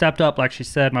 So I stepped up, like she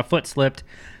said. My foot slipped.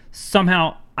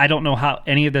 Somehow, I don't know how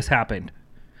any of this happened,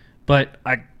 but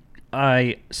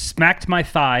I smacked my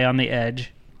thigh on the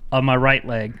edge of my right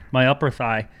leg, my upper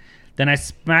thigh. Then I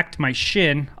smacked my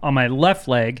shin on my left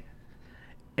leg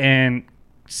and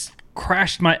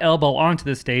crashed my elbow onto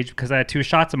the stage because I had 2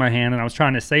 shots in my hand and I was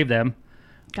trying to save them.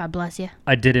 God bless you.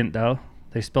 I didn't, though.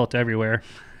 They spilt everywhere,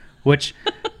 which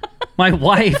my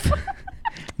wife,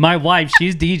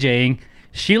 she's DJing.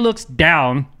 She looks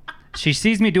down. She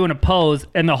sees me doing a pose,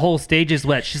 and the whole stage is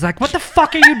wet. She's like, what the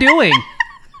fuck are you doing?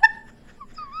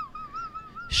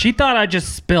 She thought I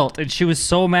just spilt, and she was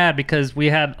so mad because we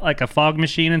had like a fog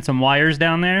machine and some wires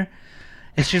down there.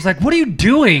 And she's like, what are you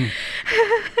doing?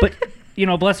 But,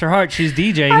 bless her heart, she's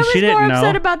DJing. I was She didn't more know.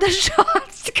 upset about the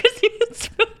shots because you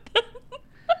spilled them.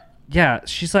 Yeah,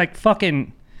 she's like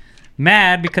fucking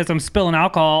mad because I'm spilling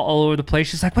alcohol all over the place.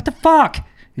 She's like, what the fuck?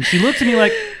 And she looks at me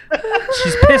like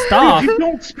she's pissed off. You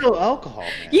don't spill alcohol,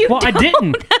 man. Well, I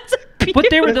didn't. That's abuse. But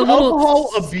they were the That's little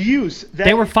alcohol abuse.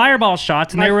 they were fireball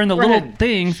shots, and My they were in the little friend.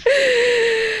 things.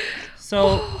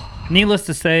 So, needless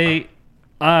to say,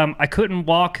 I couldn't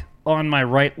walk on my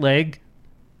right leg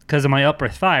because of my upper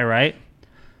thigh, right?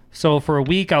 So for a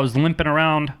week, I was limping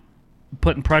around,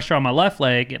 putting pressure on my left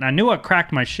leg, and I knew I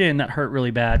cracked my shin. That hurt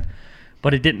really bad,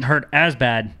 but it didn't hurt as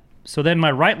bad. So then my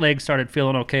right leg started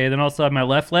feeling okay. Then all of a sudden my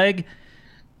left leg,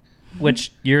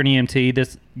 which you're an EMT,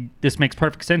 this makes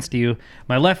perfect sense to you.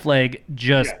 My left leg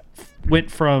just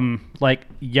went from like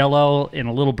yellow and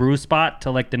a little bruise spot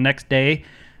to like the next day,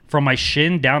 from my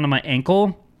shin down to my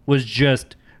ankle was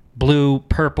just blue,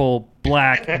 purple,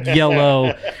 black,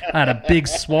 yellow. I had a big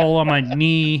swell on my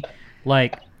knee.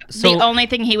 Like, so The only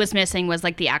thing he was missing was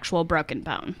like the actual broken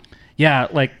bone. yeah,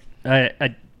 like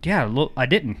I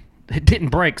didn't. It didn't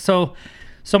break. So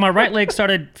my right leg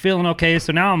started feeling okay.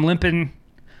 So now I'm limping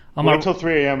on Wait my. until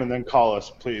 3 a.m. and then call us,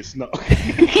 please. No.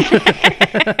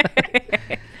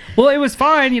 Well, it was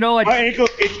fine, My ankle,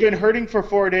 it's been hurting for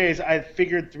 4 days. I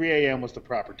figured 3 a.m. was the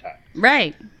proper time.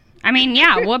 Right. I mean,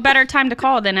 yeah, what better time to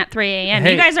call than at 3 a.m.?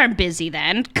 Hey. You guys aren't busy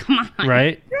then. Come on.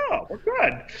 Right. No, we're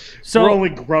good. So- we're only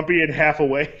grumpy and half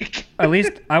awake. At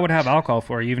least I would have alcohol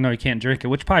for you, even though you can't drink it,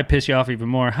 which probably piss you off even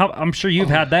more. I'm sure you've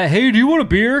had that. Hey, do you want a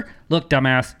beer? Look,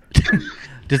 dumbass.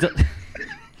 Does it?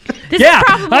 This Yeah, is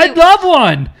probably I'd love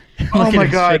one. Oh Look at my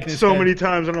him God, shaking his so head. many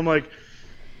times, and I'm like,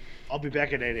 I'll be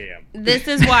back at 8 a.m. This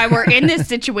is why we're in this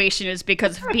situation, is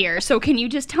because of beer. So can you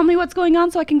just tell me what's going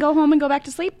on so I can go home and go back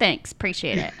to sleep? Thanks.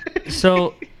 Appreciate it.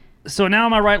 So now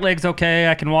my right leg's okay.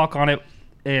 I can walk on it.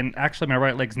 and actually my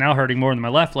right leg's now hurting more than my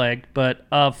left leg. But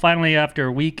finally, after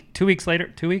a week, 2 weeks later,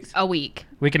 2 weeks, A week.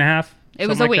 week and a half, It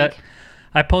was something a like week. that,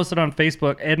 I posted on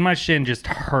Facebook, and my shin just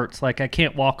hurts. Like I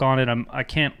can't walk on it. I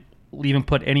can't even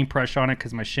put any pressure on it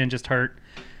because my shin just hurt.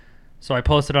 So I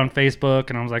posted on Facebook,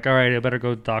 and I was like, all right, I better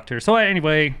go to the doctor. So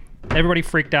anyway, everybody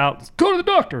freaked out. Go to the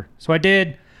doctor. So I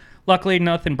did. Luckily,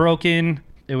 nothing broken.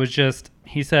 It was just,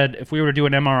 he said, if we were to do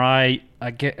an MRI, I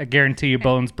guarantee you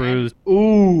bone's bruised.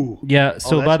 Ooh. Yeah,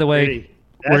 so that's by the way, pretty.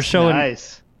 we're That's showing,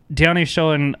 nice. Downey's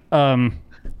showing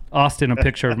Austin a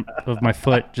picture of my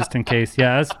foot, just in case.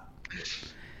 Yeah,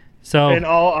 so In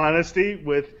all honesty,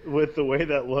 with the way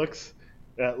that looks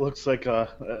like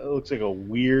a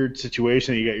weird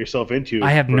situation you got yourself into.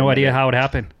 I have for a no idea minute. how it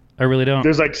happened. I really don't.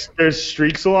 There's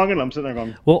streaks along it. And I'm sitting there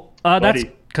going, Well, that's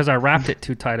Buddy. because I wrapped it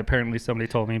too tight, apparently somebody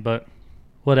told me, but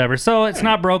whatever. So it's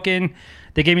not broken.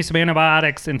 They gave me some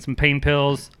antibiotics and some pain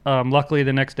pills. Luckily,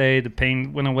 the next day, the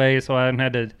pain went away, so I hadn't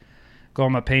had to go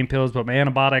on my pain pills, but my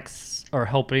antibiotics are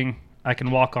helping. I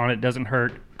can walk on it. It doesn't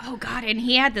hurt. Oh God! And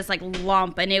he had this like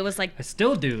lump, and it was like I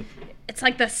still do. it's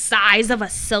like the size of a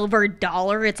silver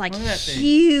dollar. It's like Look at that thing.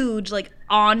 huge, like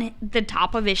on the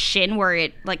top of his shin where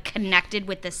it like connected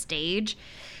with the stage.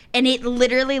 And it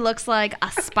literally looks like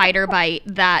a spider bite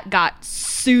that got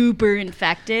super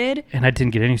infected. And I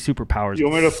didn't get any superpowers. you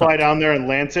want me to It fly sucked. down there and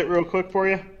lance it real quick for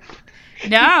you?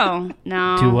 No.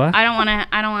 Do what? I don't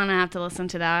want to have to listen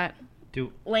to that.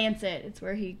 Do Lancet. It's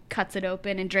where he cuts it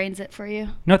open and drains it for you.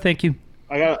 No, thank you.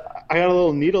 I got a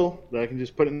little needle that I can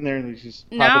just put in there and just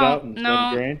pop it out and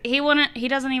let it drain. He wouldn't. He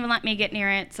doesn't even let me get near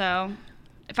it. So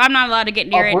if I'm not allowed to get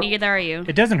near it, we're- neither are you.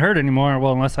 It doesn't hurt anymore,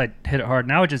 well, unless I hit it hard.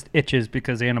 Now it just itches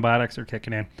because the antibiotics are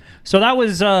kicking in. So that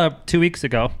was 2 weeks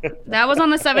ago. That was on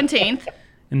the 17th.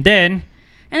 And then,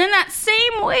 And then that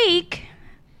same week,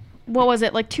 what was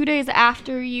it, like 2 days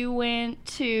after you went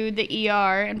to the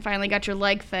ER and finally got your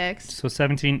leg fixed? so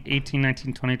 17, 18,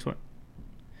 19, 20, 20.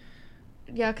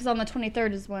 Yeah, because on the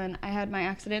 23rd is when I had my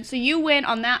accident. So you went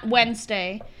on that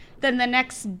Wednesday. Then the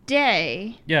next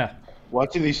day, Yeah.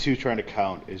 Watching these two trying to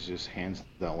count is just hands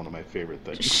down one of my favorite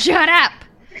things. shut up.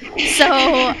 So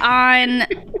on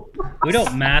We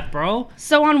don't math, bro.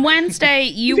 Wednesday,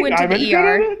 you went to I'm any the good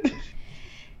ER. at it?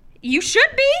 You should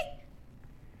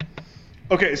be.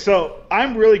 Okay, so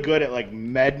I'm really good at like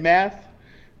med math,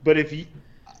 but if you,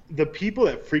 the people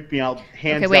that freak me out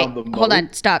hands Okay, wait. down the most, Hold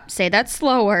on. Stop. Say that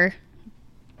slower.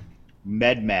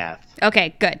 med math,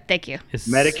 Okay, good. Thank you. It's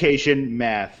medication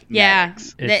math. Yeah,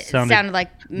 It that sounded sounded like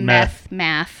math.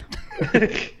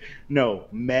 No,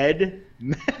 med.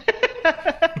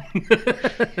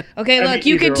 Okay, I look, mean,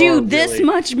 you could either do or, this really.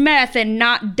 much meth and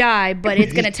not die, but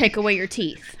it's gonna take away your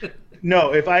teeth.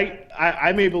 No, if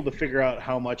I'm able to figure out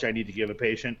how much I need to give a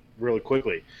patient really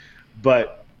quickly,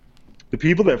 but the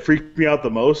people that freak me out the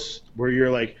most, where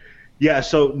you're like, yeah,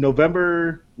 so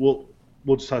November, we'll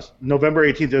just toss November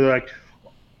 18th. They're like,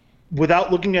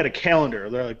 without looking at a calendar,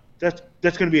 they're like, that's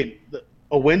going to be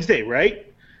a Wednesday, right?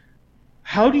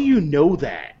 How do you know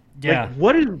that? Yeah. Like,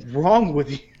 what is wrong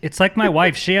with you? It's like my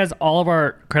wife. She has all of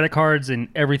our credit cards and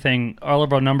everything, all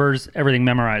of our numbers, everything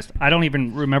memorized. I don't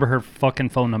even remember her fucking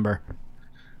phone number.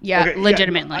 Yeah, Okay,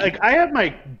 legitimately. like I have my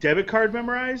debit card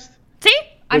memorized. See,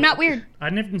 I'm not weird. I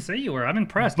didn't even say you were. I'm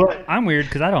impressed. But- I'm weird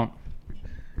because I don't.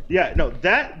 Yeah, no,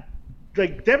 that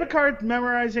like debit card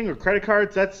memorizing or credit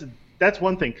cards, that's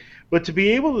one thing. But to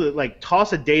be able to like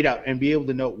toss a date out and be able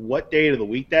to know what day of the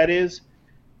week that is,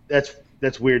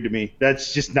 that's weird to me.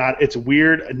 That's just not. It's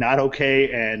weird, not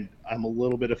okay, and I'm a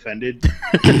little bit offended.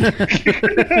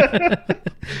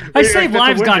 I save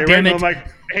lives, Wednesday, goddammit. right? I'm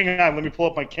like, hang on, let me pull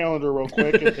up my calendar real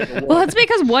quick and take a look. Well, it's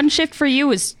because one shift for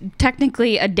you is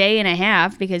technically a day and a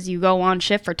half because you go on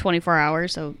shift for 24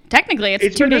 hours. So technically,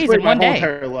 it's 2 been this days way in my one whole day.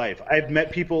 entire life. I've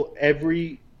met people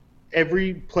every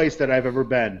place that I've ever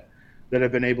been that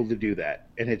have been able to do that,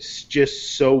 and it's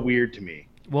just so weird to me.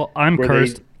 Well, I'm Were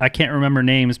cursed. they- I can't remember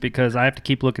names because I have to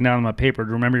keep looking down on my paper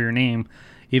to remember your name,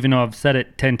 even though I've said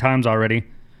it 10 times already.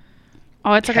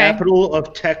 Oh, it's okay. Capital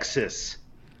of Texas.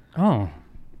 Oh,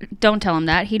 Don't tell him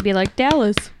that. He'd be like,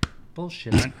 Dallas.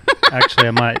 bullshit. Actually,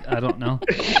 I might. I don't know.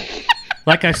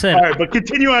 Like I said, All right, but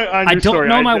continue on your I don't story.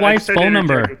 know my wife's said to phone interject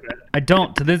number. with that. I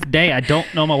don't. To this day, I don't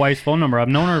know my wife's phone number. I've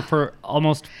known her for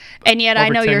almost. And yet I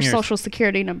Over know 10 your years. social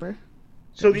security number.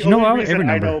 So the You know only our reason every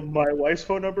I number. know my wife's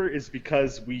phone number is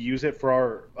because we use it for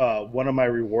our one of my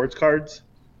rewards cards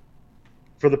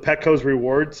for the Petco's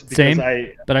rewards. Because Same,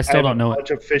 but I still have don't know a it. bunch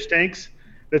of fish tanks.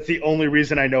 That's the only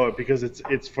reason I know it because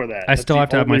it's for that. I That's still the have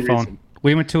to have my only phone. reason.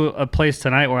 We went to a place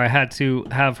tonight where I had to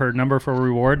have her number for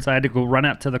rewards. I had to go run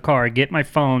out to the car, get my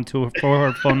phone for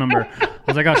her phone number. I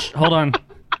was like, oh, hold on.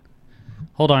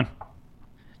 Hold on.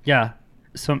 Yeah.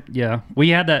 We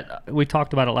had that. We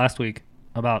talked about it last week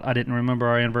about I didn't remember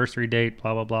our anniversary date,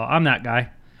 blah, blah, blah. I'm that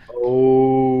guy.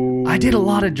 Oh. I did a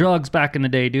lot of drugs back in the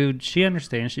day, dude. She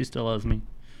understands. She still loves me.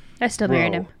 I still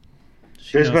married him.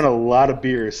 There's been a lot of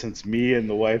beers since me and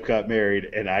the wife got married,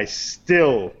 and I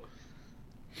still,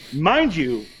 mind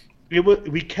you,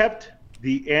 we kept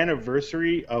the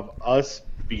anniversary of us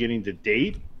beginning to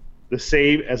date the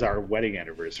same as our wedding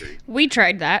anniversary. We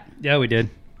tried that. Yeah, we did.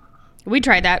 We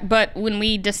tried that, but when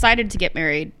we decided to get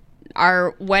married,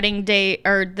 our wedding day,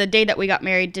 or the day that we got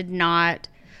married, did not.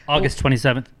 August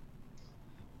 27th.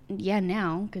 Yeah,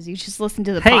 now, because you just listened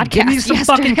to the Hey, podcast give me some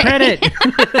yesterday. fucking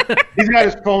credit. He's got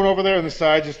his phone over there on the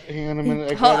side. Just hang on a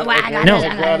minute.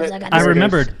 I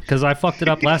remembered because I fucked it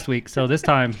up last week. So this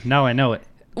time, now I know it.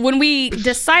 When we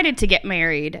decided to get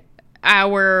married,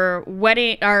 our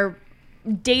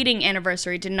dating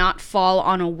anniversary did not fall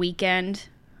on a weekend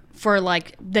for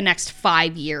like the next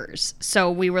 5 years. So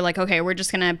we were like, okay, we're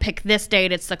just going to pick this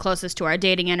date. It's the closest to our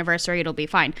dating anniversary. It'll be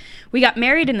fine. We got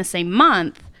married in the same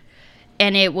month,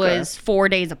 and it was 4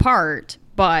 days apart,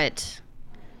 but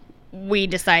we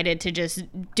decided to just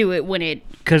do it when it...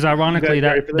 Because ironically, You guys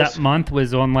ready for that this? month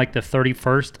was on like the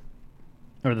 31st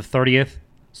or the 30th.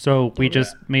 So we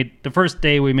just made... The first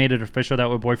day we made it official that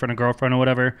we're boyfriend and girlfriend or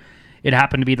whatever. It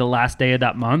happened to be the last day of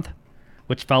that month,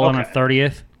 which fell on a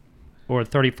 30th or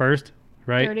 31st,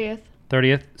 right?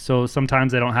 30th. So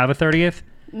sometimes they don't have a 30th.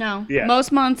 No. Yeah.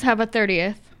 Most months have a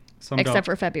 30th, Some except don't.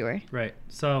 for February. Right.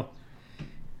 So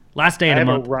last day I of the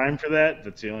have month. a rhyme for that.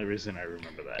 That's the only reason I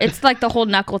remember that. It's like the whole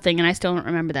knuckle thing, and I still don't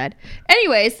remember that.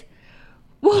 Anyways,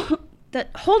 well, the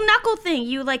whole knuckle thing,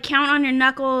 you like count on your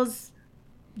knuckles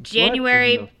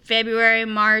January, No. February,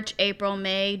 March, April,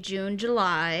 May, June,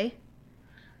 July.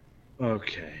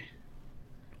 Okay.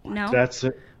 No? That's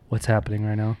it. What's happening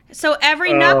right now? So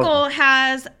every knuckle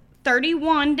has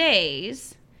 31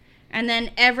 days, and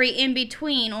then every in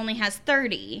between only has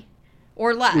 30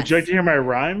 or less. Would you like to hear my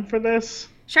rhyme for this?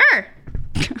 Sure.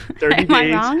 30 Am I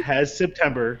days wrong? has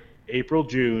September, April,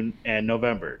 June, and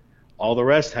November. All the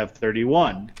rest have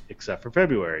 31, except for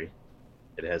February.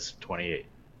 It has 28.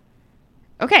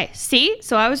 Okay, see?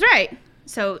 So I was right.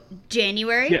 So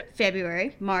January, Yeah.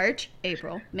 February, March,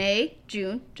 April, May,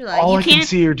 June, July. All you I can't. can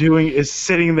see you're doing is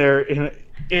sitting there in a...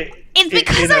 It's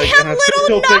because I have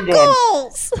little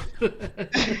knuckles.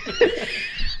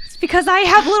 It's because I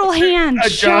have little hands. A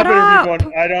Shut job up.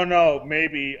 interview going, I don't know.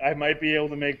 Maybe I might be able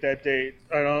to make that date.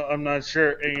 I'm not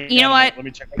sure. Hang You know on, what? Let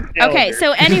me check my calendar. Okay,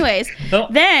 so anyways, Oh,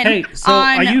 then hey, so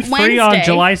on are you free on Wednesday-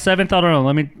 July 7th? I don't know.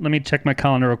 Let me check my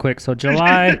calendar real quick. So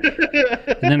July,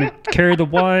 and then we carry the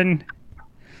one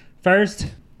first.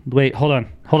 Wait, hold on.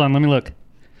 Let me look.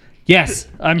 Yes,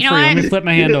 I'm You know free. Let what? me flip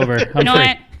my hand over. I'm You know free.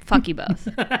 what? Fuck you both.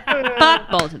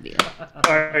 Fuck both of you.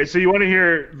 All right, so you want to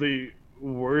hear the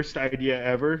worst idea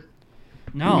ever?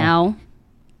 No. No.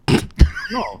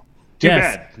 No. Too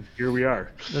Yes. bad. Here we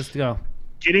are. Let's go.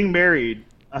 Getting married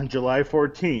on July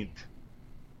 14th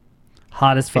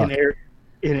Hot as fuck.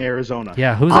 in Arizona.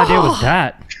 Yeah, whose idea was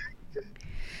that?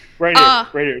 Right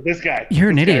here. This guy.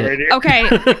 You're an This guy idiot. Right here. Okay,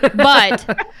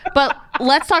 but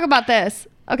let's talk about this.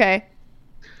 Okay.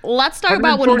 Let's talk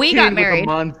about when we 114 got with a married.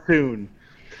 monsoon.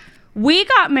 We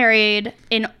got married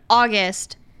in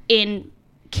August in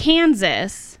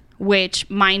Kansas, which,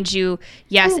 mind you,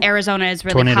 yes, Arizona is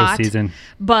really Tornado hot. season.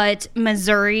 But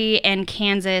Missouri and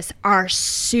Kansas are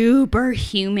super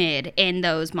humid in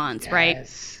those months, right?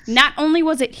 Not only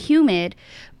was it humid,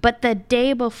 but the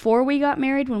day before we got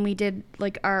married, when we did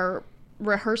like our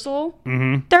rehearsal,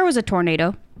 there was a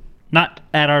tornado. Not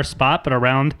at our spot, but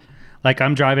around. Like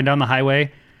I'm driving down the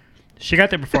highway. She got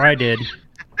there before I did.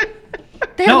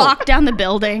 They No. locked down the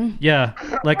building. Yeah,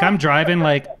 like I'm driving.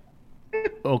 Like,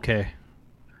 okay.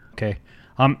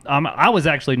 I was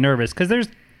actually nervous because there's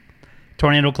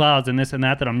tornado clouds and this and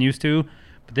that I'm used to,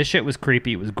 but this shit was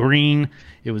creepy. It was green.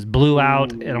 It was blue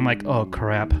out, and I'm like, oh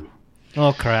crap.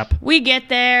 We get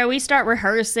there, we start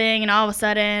rehearsing, and all of a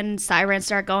sudden, sirens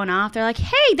start going off. They're like,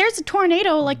 hey, there's a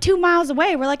tornado like 2 miles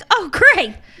away. We're like, oh,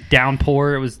 great.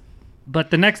 Downpour. It was,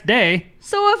 but the next day,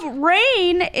 So if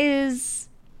rain is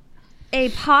a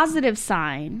positive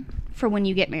sign for when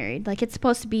you get married, like it's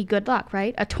supposed to be good luck,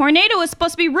 right? A tornado is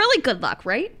supposed to be really good luck,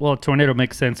 right? well, a tornado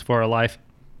makes sense for our life,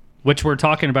 which we're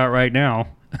talking about right now.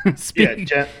 Speaking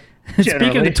of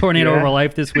generally, the tornado yeah. of our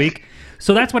life this week.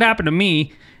 So that's what happened to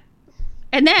me.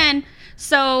 And then,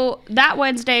 so that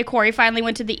Wednesday, Corey finally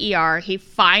went to the ER. He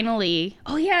finally,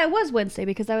 oh yeah, it was Wednesday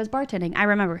because I was bartending. I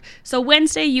remember. So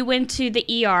Wednesday, you went to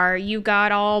the ER. You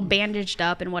got all bandaged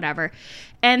up and whatever.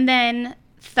 And then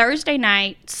Thursday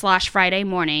night / Friday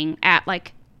morning at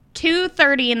like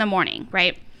 2:30 in the morning,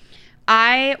 right?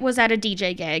 I was at a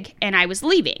DJ gig and I was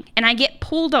leaving and I get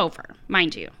pulled over,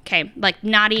 mind you. Okay. Like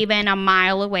not even a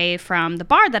mile away from the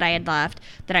bar that I had left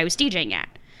that I was DJing at.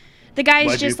 The guy's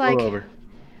Why'd just you pull like, over?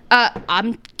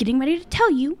 I'm getting ready to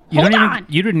tell you. Hold on.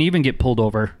 You didn't even get pulled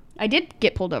over. I did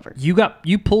get pulled over.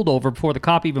 You pulled over before the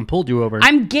cop even pulled you over.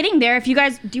 I'm getting there. If you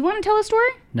guys, do you want to tell a story?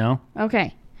 No.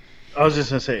 Okay. I was just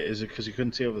gonna say, is it because you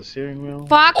couldn't see over the steering wheel?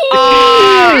 Fuck off.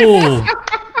 Oh!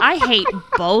 I hate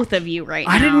both of you right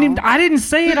now. I didn't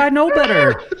say it. I know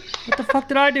better. What the fuck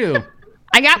did I do?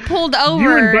 I got pulled over.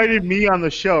 You invited me on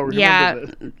the show. Remember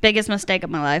this. Biggest mistake of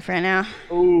my life right now.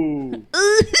 Ooh,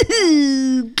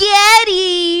 Ooh, get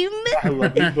him. I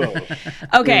love you both.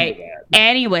 Okay. Remember that.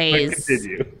 Anyways.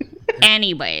 Continue.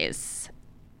 Anyways.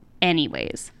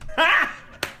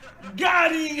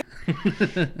 Got him!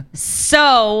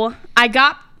 So I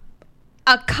got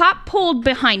a cop pulled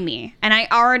behind me, and I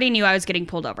already knew I was getting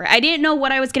pulled over. I didn't know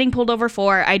what I was getting pulled over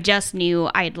for. I just knew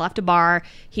I had left a bar.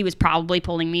 He was probably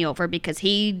pulling me over because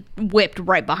he whipped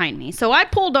right behind me. So I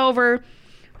pulled over,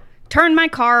 turned my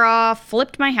car off,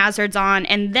 flipped my hazards on,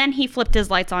 and then he flipped his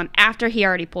lights on after he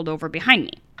already pulled over behind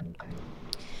me.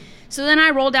 So then I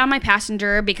rolled down my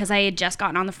passenger because I had just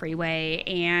gotten on the freeway,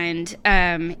 and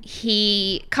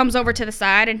he comes over to the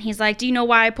side and he's like, "Do you know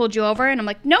why I pulled you over?" And I'm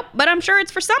like, "Nope, but I'm sure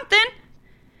it's for something."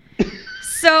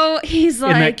 So he's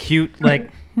like, Isn't that cute?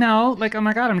 Like, no, like, oh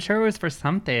my God, I'm sure it was for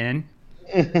something.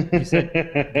 You said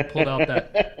you pulled out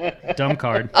that dumb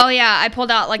card. "Oh yeah, I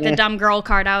pulled out like the dumb girl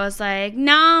card." I was like,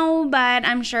 "No, but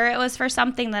I'm sure it was for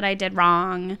something that I did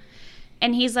wrong."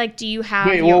 And he's like, "Do you have?"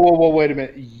 Wait, whoa, wait a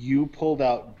minute. You pulled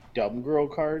out dumb girl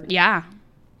card? Yeah.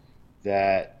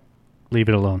 That. Leave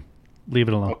it alone. Leave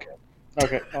it alone.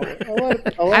 Okay. I'll let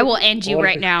it, I will end you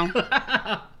right now.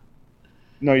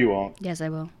 No, you won't. Yes, I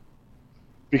will.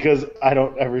 Because I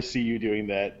don't ever see you doing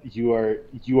that. You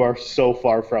are so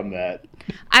far from that.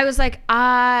 I was like,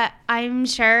 I'm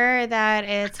sure that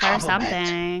it's for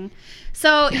something.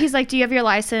 So he's like, "Do you have your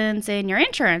license and your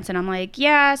insurance?" And I'm like,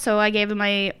 "Yeah." So I gave him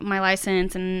my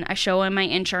license and I show him my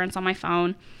insurance on my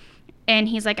phone. And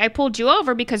he's like, "I pulled you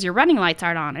over because your running lights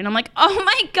aren't on." And I'm like, "Oh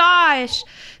my gosh."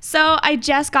 So I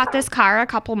just got this car a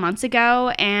couple months ago,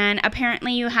 and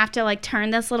apparently you have to like turn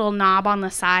this little knob on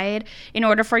the side in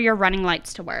order for your running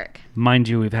lights to work. Mind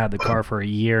you, we've had the car for a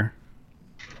year.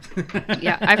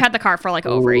 Yeah, I've had the car for like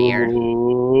over a year.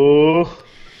 Ooh.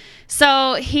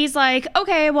 So he's like,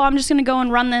 "Okay, well, I'm just going to go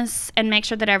and run this and make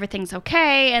sure that everything's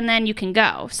okay, and then you can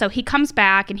go." So he comes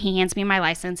back and he hands me my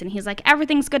license, and he's like,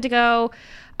 "Everything's good to go."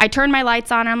 I turn my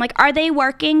lights on, and I'm like, "Are they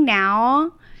working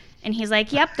now?" And he's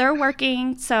like, "Yep, they're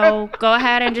working, so go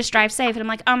ahead and just drive safe." And I'm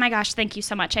like, "Oh my gosh, thank you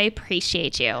so much. I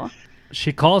appreciate you."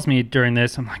 She calls me during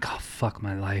this. I'm like, oh, fuck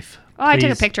my life. Oh, I took a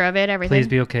Please- picture of it, everything. Please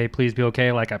be okay. Please be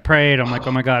okay. Like I prayed. I'm like,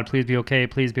 oh my God, please be okay.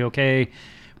 Please be okay.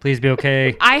 Please be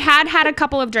okay. I had a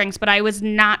couple of drinks, but I was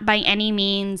not by any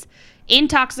means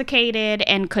intoxicated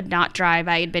and could not drive.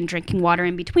 I had been drinking water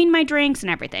in between my drinks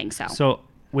and everything, so. So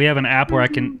we have an app where I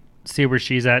can see where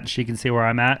she's at. She can see where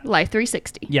I'm at. Life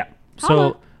 360. Yeah. So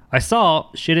Holla. I saw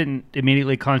she didn't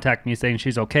immediately contact me saying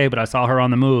she's okay, but I saw her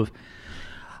on the move.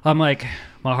 I'm like,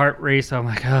 my heart raced. I'm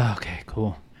like, oh, okay,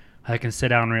 cool. I can sit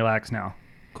down and relax now.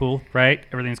 Cool, right?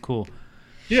 Everything's cool.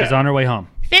 Yeah. She's on her way home.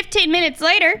 15 minutes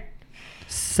later,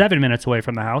 7 minutes away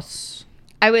from the house.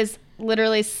 I was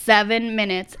literally 7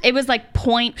 minutes. It was like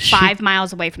 0.5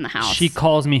 miles away from the house. She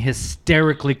calls me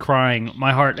hysterically crying.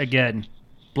 My heart again.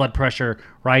 Blood pressure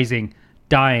rising.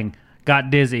 Dying. Got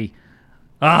dizzy.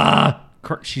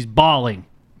 She's bawling.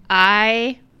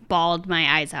 I bawled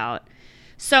my eyes out.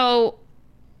 So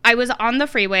I was on the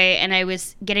freeway and I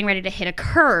was getting ready to hit a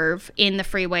curve in the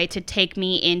freeway to take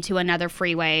me into another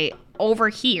freeway over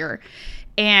here.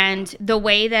 And the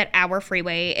way that our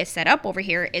freeway is set up over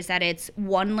here is that it's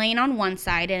one lane on one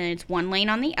side and it's one lane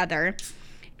on the other.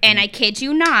 And I kid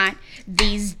you not,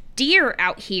 these deer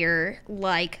out here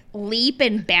like leap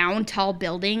and bound tall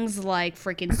buildings like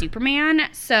freaking Superman.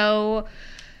 So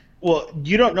Well,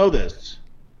 you don't know this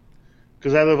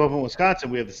because I live up in Wisconsin.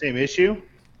 We have the same issue.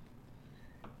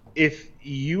 If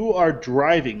you are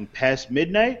driving past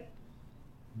midnight,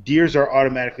 deers are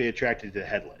automatically attracted to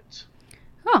headlights.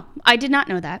 oh, I did not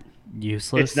know that.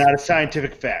 Useless. It's not a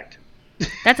scientific fact.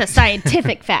 That's a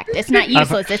scientific fact. It's not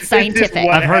useless. It's It's scientific. just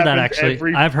what I've heard that happens actually.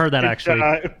 every I've heard that actually.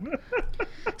 time.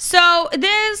 So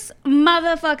this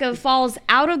motherfucker falls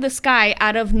out of the sky,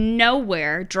 out of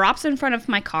nowhere, drops in front of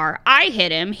my car. I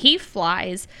hit him. He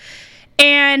flies.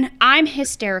 And I'm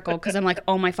hysterical because I'm like,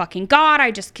 oh my fucking God,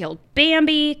 I just killed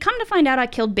Bambi. Come to find out I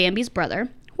killed Bambi's brother.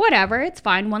 Whatever. It's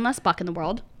fine. One less buck in the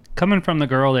world. Coming from the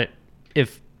girl that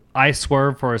if I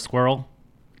swerve for a squirrel,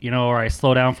 or I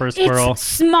slow down for a squirrel. It's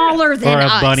smaller than or a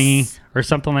us. bunny or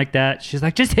something like that. She's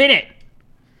like, just hit it.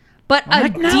 But I'm a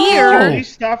like, no. deer. Do you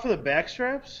stop for the back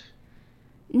straps?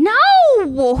 No,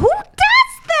 who does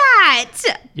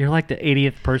that? You're like the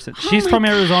 80th person. Oh She's my from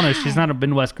Arizona. God. She's not a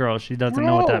Midwest girl. She doesn't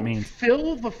know what that means.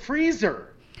 Fill the freezer.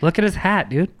 Look at his hat,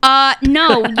 dude.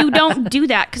 No, you don't do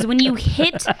that because when you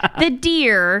hit the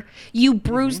deer, you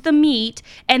bruise the meat.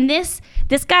 And this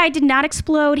guy did not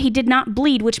explode. He did not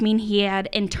bleed, which means he had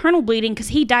internal bleeding because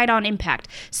he died on impact.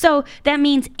 So that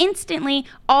means instantly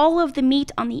all of the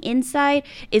meat on the inside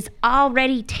is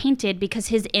already tainted because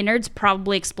his innards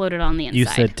probably exploded on the inside. You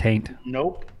said taint.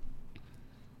 Nope.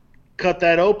 Cut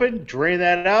that open, drain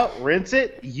that out, rinse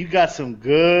it. You got some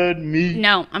good meat.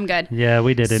 No, I'm good. Yeah,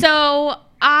 we didn't. So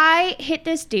I hit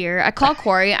this deer. I call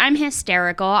Corey. I'm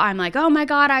hysterical. I'm like, oh my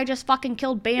God, I just fucking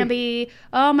killed Bambi.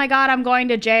 Oh my God, I'm going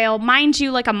to jail. Mind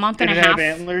you, like a month Did and it a half.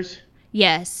 have antlers?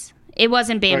 Yes. It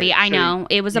wasn't Bambi. Right, I so know.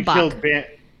 It was a buck.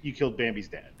 You killed Bambi's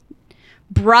dad.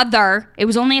 Brother. It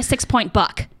was only a 6-point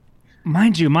buck.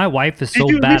 Mind you, my wife is so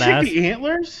Did you check badass. the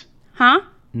antlers? Huh?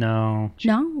 No.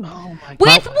 No. Oh my God.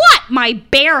 With what? My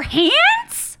bare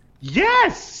hands?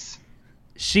 Yes.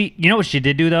 You know what she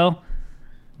did do though?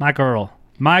 My girl.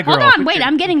 Hold on. Wait,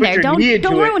 I'm getting Put there. your Don't knee into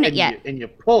ruin it and yet. And you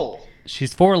pull.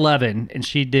 She's 4'11", and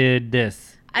she did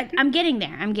this. I'm getting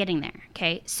there.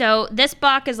 Okay. So this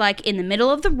buck is like in the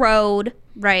middle of the road,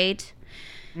 right?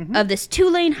 Mm-hmm. Of this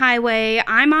 2-lane highway.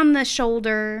 I'm on the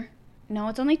shoulder. No,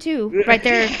 it's only 2. Right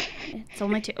there. It's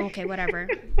only 2. Okay, whatever.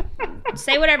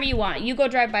 Say whatever you want. You go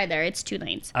drive by there. It's 2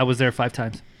 lanes. I was there 5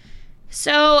 times.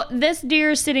 So this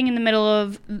deer is sitting in the middle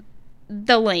of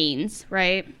the lanes,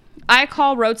 right? I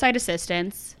call roadside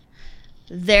assistance.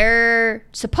 They're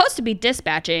supposed to be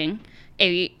dispatching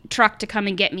a truck to come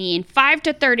and get me in 5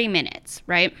 to 30 minutes,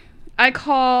 right? I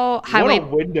call highway.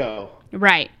 What a window.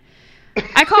 Right.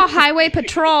 I call highway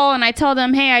patrol and I tell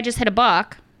them, hey, I just hit a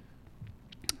buck.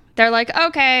 They're like,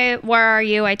 okay, where are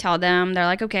you? I tell them. They're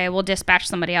like, okay, we'll dispatch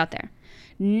somebody out there.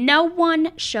 No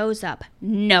one shows up.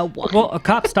 No one. Well, a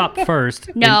cop stopped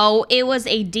first. No, it was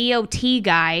a DOT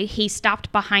guy. He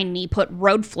stopped behind me, put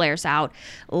road flares out,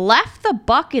 left the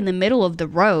buck in the middle of the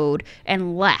road,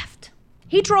 and left.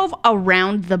 He drove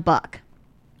around the buck.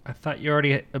 I thought you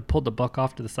already pulled the buck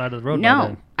off to the side of the road. by No,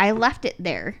 then. I left it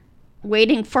there,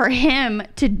 waiting for him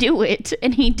to do it,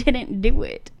 and he didn't do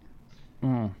it.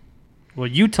 Well,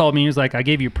 you told me, he was like, I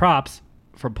gave you props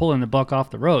for pulling the buck off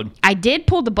the road. I did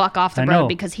pull the buck off the I road know.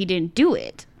 because he didn't do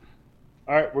it.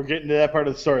 All right, we're getting to that part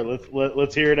of the story.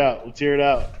 Let's hear it out. Let's hear it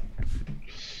out.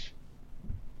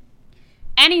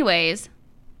 Anyways.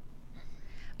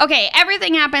 Okay,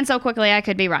 everything happened so quickly I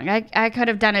could be wrong. I could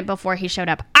have done it before he showed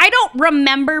up. I don't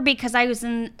remember because I was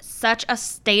in such a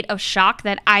state of shock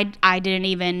that I didn't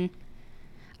even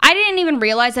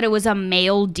realize that it was a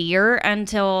male deer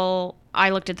until I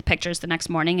looked at the pictures the next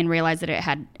morning and realized that it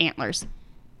had antlers.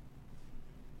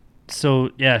 So,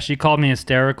 yeah, she called me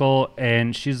hysterical,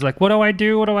 and she's like, what do I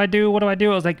do? What do I do? What do I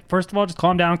do? I was like, first of all, just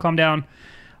calm down, calm down.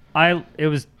 It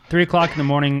was 3 o'clock in the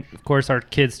morning. Of course, our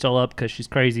kid's still up because she's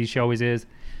crazy. She always is.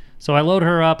 So I load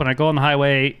her up, and I go on the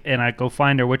highway, and I go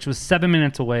find her, which was 7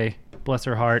 minutes away, bless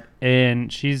her heart.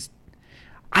 And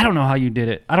I don't know how you did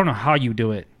it. I don't know how you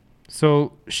do it.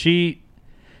 So she's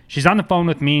on the phone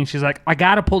with me, and she's like, I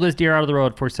got to pull this deer out of the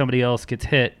road before somebody else gets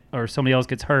hit or somebody else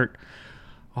gets hurt.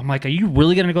 I'm like, are you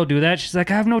really going to go do that? She's like,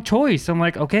 I have no choice. I'm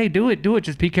like, okay, do it.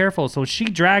 Just be careful. So she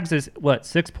drags this,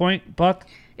 6-point buck?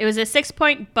 It was a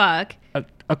 6-point buck.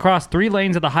 Across 3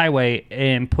 lanes of the highway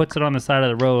and puts it on the side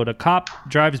of the road. A cop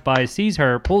drives by, sees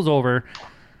her, pulls over,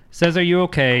 says, are you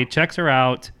okay? Checks her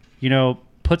out,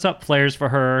 puts up flares for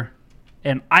her.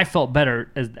 And I felt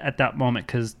better at that moment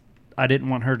because I didn't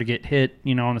want her to get hit,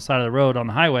 on the side of the road on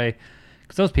the highway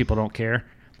because those people don't care.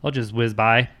 They'll just whiz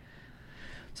by.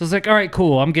 So I was like, all right,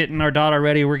 cool. I'm getting our daughter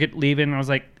ready. We're leaving. I was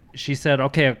like, she said,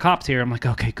 okay, a cop's here. I'm like,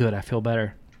 okay, good. I feel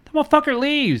better. The motherfucker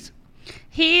leaves.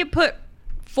 He put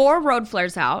 4 road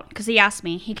flares out because he asked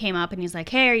me. He came up and he's like,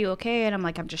 hey, are you okay? And I'm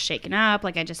like, I'm just shaking up.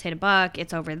 Like, I just hit a buck.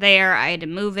 It's over there. I had to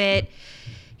move it.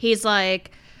 He's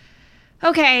like,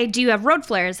 okay, do you have road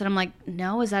flares? And I'm like,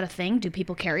 no, is that a thing? Do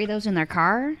people carry those in their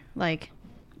car? Like,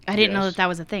 I didn't know that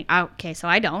was a thing. Okay, so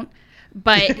I don't.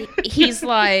 But he's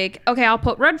like, okay, I'll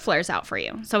put road flares out for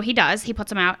you. So he does. He puts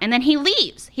them out. And then he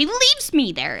leaves. He leaves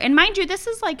me there. And mind you, this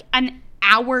is like an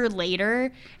hour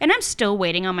later. And I'm still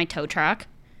waiting on my tow truck.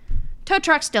 Tow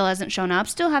truck still hasn't shown up.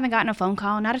 Still haven't gotten a phone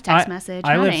call, not a text message,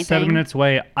 I not live anything. 7 minutes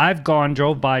away. I've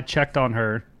drove by, checked on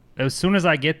her. As soon as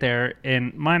I get there,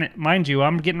 and mind you,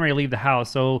 I'm getting ready to leave the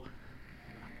house. So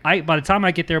by the time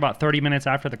I get there, about 30 minutes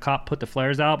after the cop put the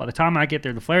flares out, by the time I get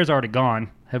there, the flares are already gone,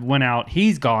 have went out.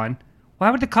 He's gone. Why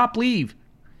would the cop leave?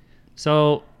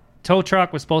 So tow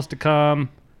truck was supposed to come.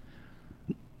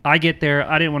 I get there.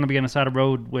 I didn't want to be on the side of the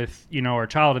road with, our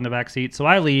child in the back seat. So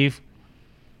I leave.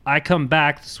 I come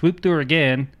back, swoop through her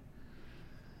again.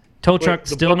 Tow truck the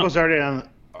still book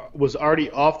was already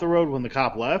off the road when the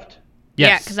cop left? Yeah,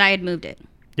 Yes. because I had moved it.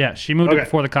 Yeah, she moved it Okay.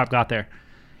 before the cop got there.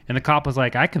 And the cop was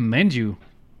like, I commend you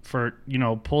for,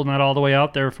 pulling that all the way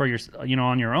out there for your,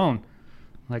 on your own.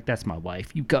 I'm like, that's my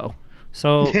wife. You go.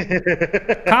 So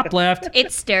cop left.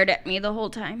 It stared at me the whole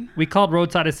time. We called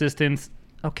roadside assistance.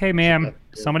 Okay, ma'am.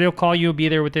 Somebody will call you. Be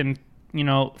there within,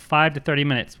 5 to 30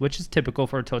 minutes, which is typical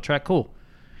for a tow truck. Cool.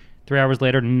 3 hours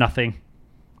later, nothing.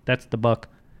 That's the buck.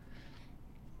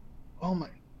 Oh my.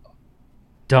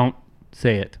 Don't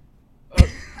say it.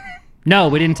 No,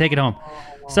 we didn't take it home.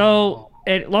 So,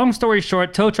 long story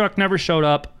short, tow truck never showed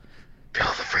up. Fill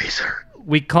the freezer.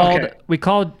 We called. Okay. We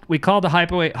called the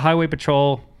highway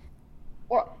patrol.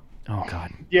 What? Oh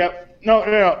God. Yep.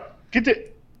 No. Get the.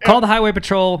 Call the highway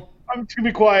patrol. I'm just gonna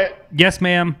be quiet. Yes,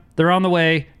 ma'am. They're on the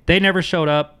way. They never showed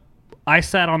up. I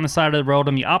sat on the side of the road,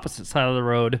 on the opposite side of the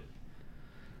road,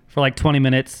 for like 20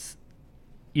 minutes.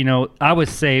 I was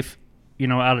safe,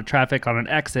 out of traffic on an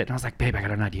exit. And I was like, babe, I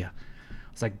got an idea.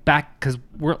 I was like, back, because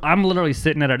I'm literally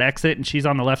sitting at an exit, and she's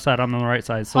on the left side, I'm on the right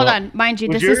side. So Hold on. Mind you,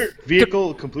 Was this your is...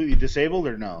 vehicle completely disabled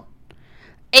or no?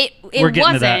 It We're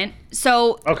getting to that. wasn't.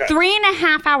 So Okay.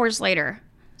 3.5 hours later,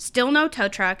 still no tow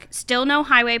truck, still no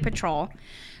highway patrol.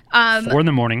 4 in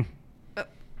the morning.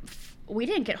 We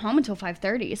didn't get home until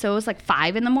 5:30, so it was like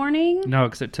 5 in the morning. No,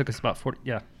 because it took us about 40.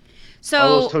 Yeah. All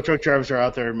So those tow truck drivers are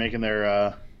out there making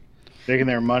their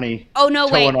money. Oh, no,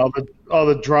 towing wait. all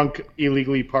the drunk,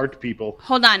 illegally parked people.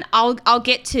 hold on, I'll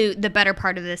get to the better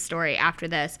part of this story after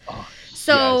this.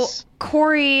 So yes.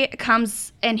 Corey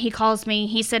comes and he calls me.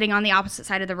 He's sitting on the opposite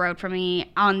side of the road from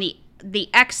me on the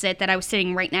exit that I was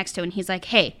sitting right next to, and he's like,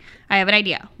 hey, I have an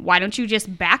idea. Why don't you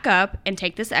just back up and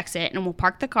take this exit, and we'll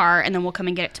park the car, and then we'll come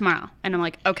and get it tomorrow. And I'm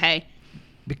like, okay.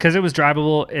 Because it was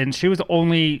drivable, and she was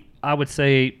only, I would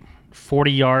say,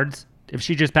 40 yards. If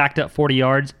she just backed up 40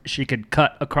 yards, she could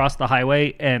cut across the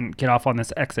highway and get off on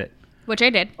this exit. Which I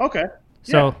did. Okay.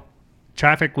 So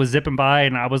traffic was zipping by,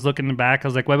 and I was looking in the back. I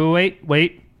was like,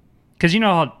 wait. Because you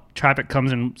know how traffic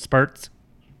comes in spurts?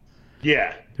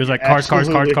 Yeah. There's like cars,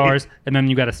 Absolutely. and then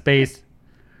you got a space.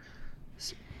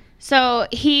 So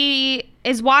he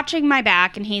is watching my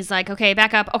back, and he's like, okay,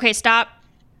 back up. Okay, stop.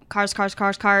 Cars.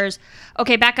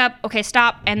 Okay, back up. Okay,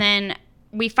 stop. And then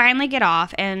we finally get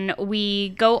off, and we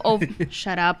go over.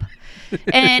 Shut up.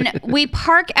 And we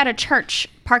park at a church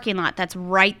parking lot that's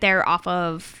right there off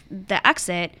of the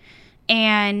exit.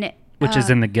 And Which is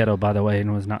in the ghetto, by the way,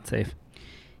 and was not safe.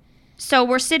 so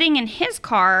we're sitting in his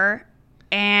car,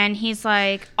 and he's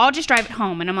like, I'll just drive it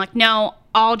home. And I'm like, no,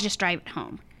 I'll just drive it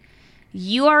home.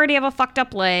 You already have a fucked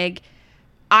up leg.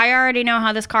 I already know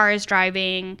how this car is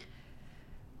driving.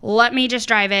 Let me just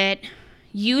drive it.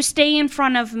 You stay in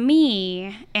front of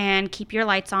me and keep your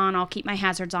lights on. I'll keep my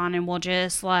hazards on, and we'll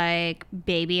just like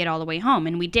baby it all the way home.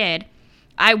 And we did.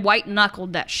 I white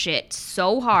knuckled that shit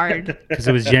so hard. Because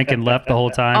it was yanking left the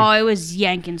whole time. Oh, it was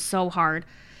yanking so hard.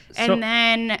 So- And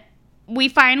then we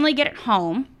finally get it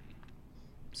home.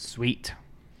 Sweet.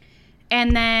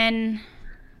 And then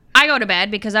I go to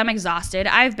bed because I'm exhausted.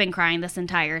 I've been crying this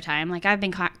entire time. Like, I've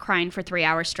been crying for 3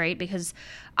 hours straight because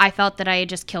I felt that I had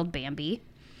just killed Bambi.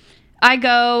 I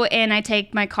go and I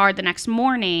take my car the next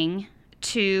morning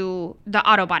to the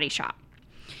auto body shop.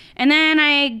 And then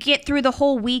I get through the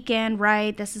whole weekend,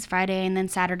 right? This is Friday, and then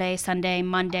Saturday, Sunday,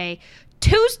 Monday.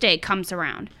 Tuesday comes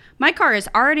around. My car is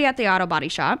already at the auto body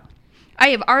shop. I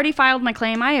have already filed my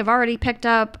claim. I have already picked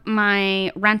up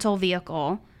my rental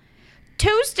vehicle.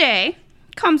 Tuesday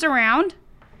comes around,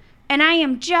 and I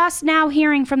am just now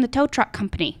hearing from the tow truck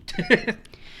company.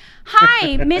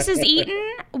 Hi, Mrs.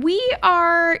 Eaton. We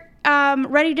are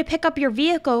ready to pick up your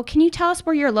vehicle. Can you tell us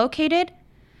where you're located?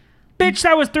 Bitch,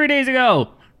 that was 3 days ago.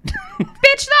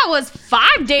 Bitch, that was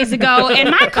 5 days ago,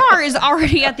 and my car is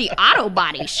already at the auto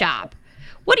body shop.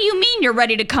 What do you mean you're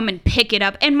ready to come and pick it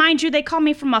up? And mind you, they call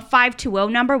me from a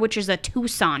 520 number, which is a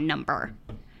Tucson number.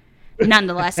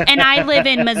 Nonetheless, and I live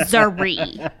in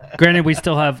Missouri. Granted, we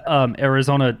still have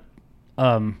Arizona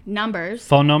Numbers.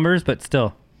 phone numbers, but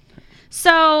still.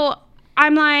 So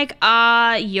I'm like,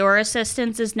 your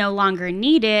assistance is no longer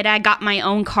needed. I got my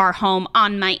own car home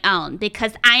on my own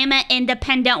because I am an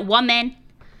independent woman.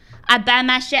 I buy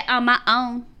my shit on my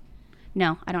own.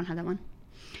 No, I don't have that one.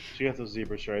 She got those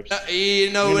zebra stripes.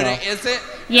 You know what it isn't?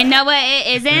 You know what it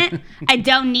isn't? I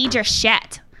don't need your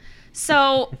shit.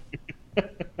 So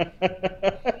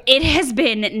it has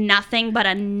been nothing but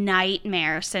a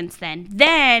nightmare since then.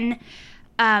 Then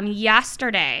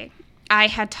yesterday, I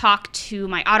had talked to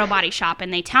my auto body shop,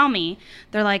 and they tell me,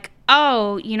 they're like,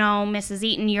 oh, you know, Mrs.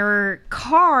 Eaton, your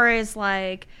car is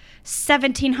like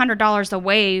 $1,700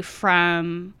 away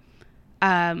from,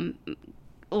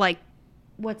 like,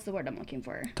 what's the word I'm looking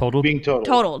for? Total. Being totaled.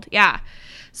 Totaled, yeah.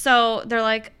 So they're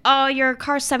like, oh, your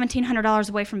car's $1,700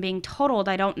 away from being totaled.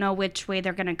 I don't know which way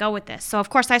they're going to go with this. So, of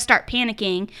course, I start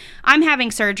panicking. I'm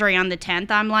having surgery on the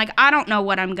 10th. I'm like, I don't know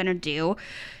what I'm going to do.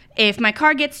 If my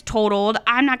car gets totaled,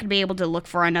 I'm not going to be able to look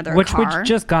for another car. We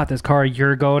just got this car a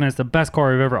year ago, and it's the best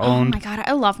car we've ever owned. Oh, my God.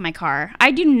 I love my car.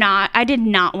 I did not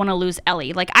want to lose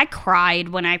Ellie. Like, I cried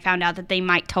when I found out that they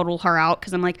might total her out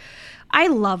because I'm like, I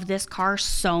love this car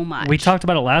so much. We talked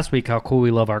about it last week, how cool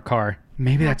we love our car.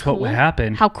 Maybe that's what would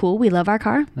happen. How cool we love our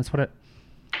car. That's what it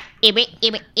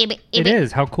It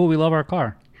is. How cool we love our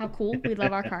car. How cool we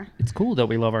love our car. It's cool that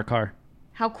we love our car.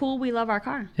 How cool we love our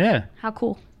car. Yeah. How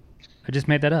cool. I just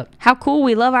made that up. How cool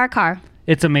we love our car.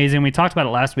 It's amazing. We talked about it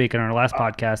last week in our last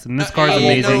podcast, and this car's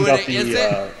amazing. Got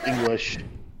the English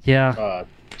Yeah.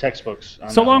 textbooks.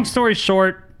 So long story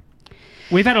short,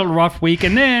 we've had a rough week,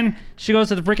 and then she goes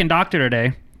to the freaking doctor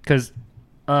today because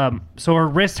so her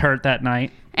wrist hurt that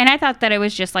night. And I thought that it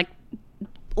was just like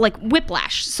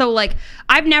whiplash. So like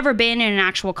I've never been in an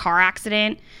actual car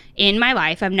accident in my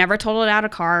life. I've never totaled out a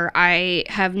car. I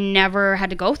have never had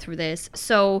to go through this.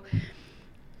 So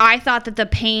I thought that the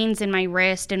pains in my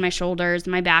wrist and my shoulders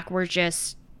and my back were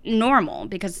just normal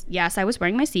because yes, I was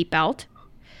wearing my seatbelt.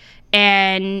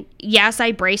 And yes,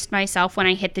 I braced myself when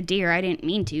I hit the deer. I didn't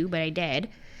mean to, but I did.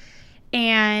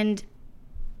 And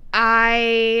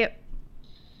I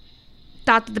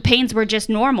thought that the pains were just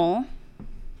normal.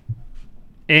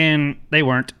 And they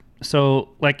weren't. So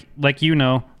like you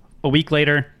know, a week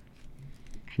later,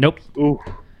 nope. Ooh.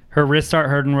 Her wrists start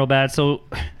hurting real bad. So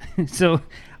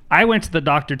I went to the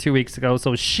doctor 2 weeks ago.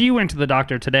 So she went to the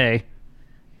doctor today.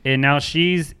 And now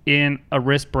she's in a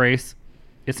wrist brace.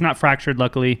 It's not fractured,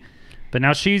 luckily. But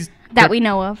now she's... That we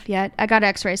know of yet. I got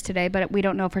x-rays today, but we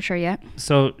don't know for sure yet.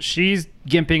 So she's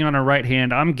gimping on her right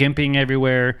hand. I'm gimping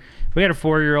everywhere. We got a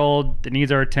 4-year-old that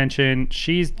needs our attention.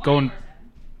 She's going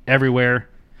everywhere.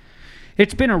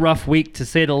 It's been a rough week, to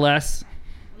say the less.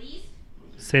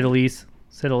 Say the least.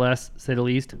 Say the less. Say the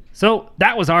least. So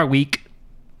that was our week.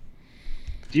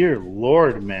 Dear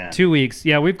Lord, man. 2 weeks.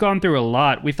 Yeah, we've gone through a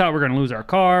lot. We thought we were going to lose our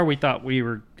car. We thought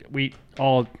I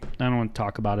don't want to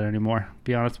talk about it anymore, to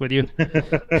be honest with you.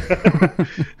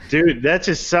 Dude,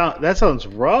 that sounds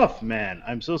rough, man.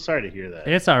 I'm so sorry to hear that.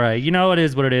 It's all right. You know, it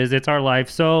is what it is. It's our life.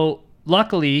 So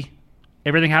luckily,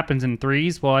 everything happens in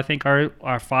threes. Well, I think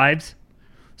our fives.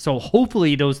 So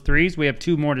hopefully those threes, we have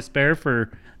 2 more to spare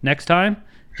for next time.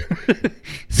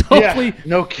 So hopefully, yeah,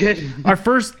 no kidding. Our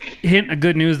first hint of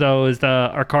good news, though, is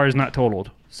our car is not totaled.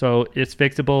 So it's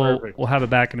fixable. Perfect. We'll have it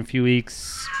back in a few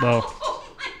weeks. Well,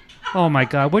 oh my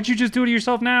God. What'd you just do to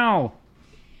yourself now?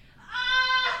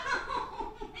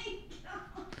 Oh my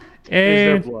God.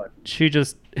 there And blood? she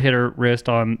just hit her wrist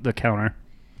on the counter.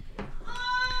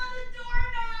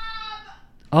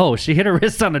 Oh, she hit her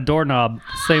wrist on a doorknob.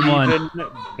 Same one. Even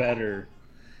better.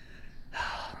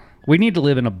 We need to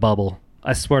live in a bubble.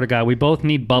 I swear to God, we both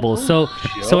need bubbles. So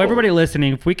everybody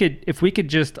listening, if we could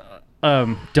just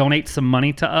donate some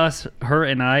money to us, her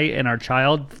and I and our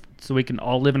child, so we can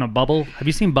all live in a bubble. Have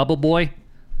you seen Bubble Boy?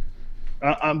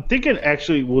 I'm thinking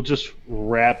actually we'll just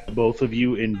wrap both of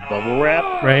you in bubble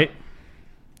wrap. Right.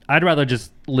 I'd rather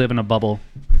just live in a bubble,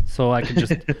 so I can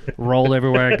just roll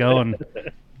everywhere I go and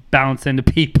bounce into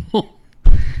people.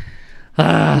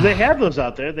 They have those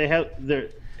out there. They have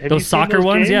those soccer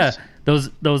ones, games? yeah.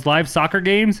 Those live soccer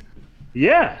games.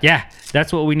 Yeah. Yeah,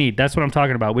 that's what we need. That's what I'm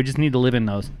talking about. We just need to live in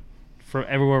those for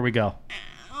everywhere we go.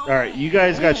 All right, you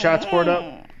guys got shots poured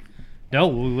up? No,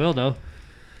 we will though.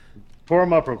 Pour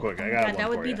them up real quick. I got God, one that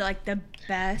would for be you. like the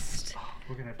best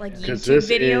like 'Cause YouTube this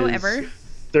video is ever.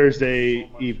 Thursday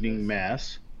evening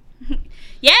mass.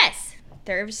 Yes,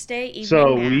 Thursday evening.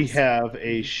 So mass. we have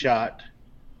a shot,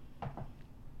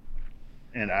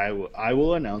 and I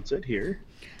will announce it here.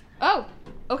 Oh,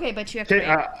 okay, but you have to. Okay,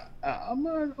 wait. I'm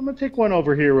gonna take one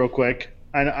over here real quick.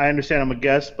 I understand I'm a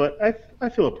guest, but I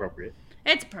feel appropriate.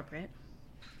 It's appropriate.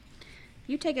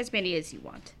 You take as many as you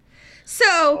want.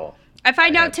 So, I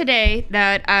find out today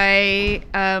that I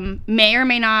may or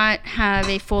may not have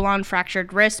a full-on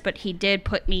fractured wrist, but he did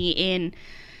put me in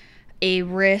a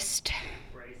wrist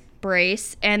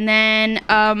brace. And then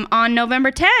on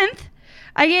November 10th,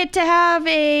 I get to have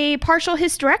a partial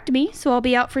hysterectomy, so I'll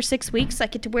be out for 6 weeks. I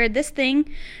get to wear this thing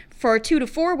for 2 to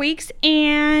 4 weeks,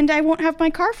 and I won't have my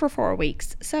car for 4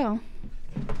 weeks. So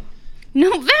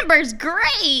November's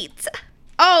great.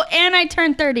 Oh, and I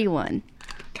turned 31.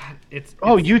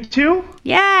 Oh, you too?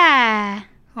 Yeah.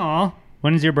 Aw.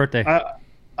 When is your birthday?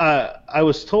 I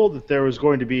was told that there was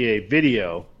going to be a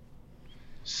video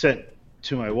sent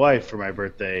to my wife for my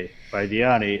birthday by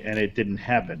Diani, and it didn't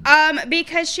happen.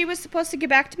 Because she was supposed to get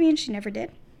back to me, and she never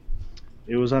did.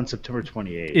 It was on September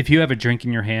 28th. If you have a drink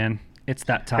in your hand, it's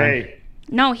that time. Hey,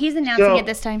 No, he's announcing it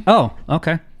this time. Oh,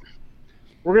 okay.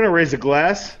 we're going to raise a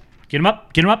glass Get him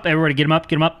up. Get him up. Everybody get him up.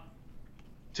 Get him up.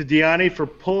 to Diani for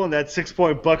pulling that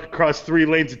 6-point buck across 3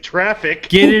 lanes of traffic.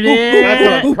 Get it in.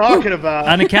 That's what I'm talking about.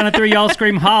 On the count of 3, y'all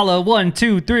scream holla. 1,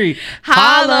 2, 3.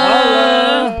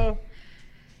 Holla!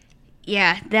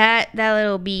 Yeah, that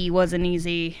little bee wasn't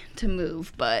easy to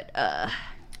move, but That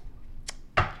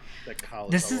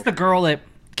college This all is the over. girl that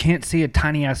can't see a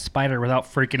tiny ass spider without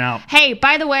freaking out. hey,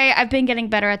 by the way, I've been getting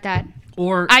better at that.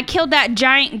 Or I killed that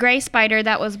giant gray spider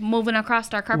that was moving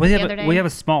across our carpet the other day. we have a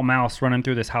small mouse running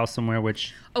through this house somewhere,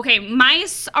 which Okay,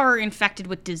 mice are infected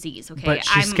with disease, okay? but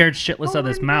she's scared shitless of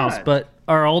this they're mouse. not. But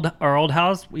our old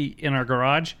house, in our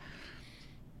garage,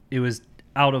 it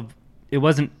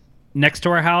wasn't next to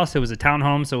our house. It was a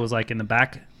townhome, so it was like in the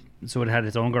back, so it had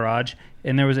its own garage.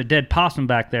 And there was a dead possum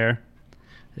back there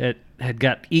that had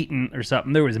got eaten or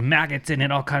something. There was maggots in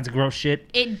it, all kinds of gross shit.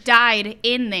 It died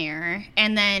in there,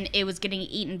 and then it was getting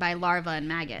eaten by larvae and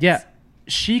maggots. Yeah,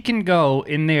 she can go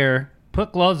in there,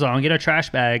 put gloves on, get a trash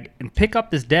bag, and pick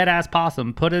up this dead ass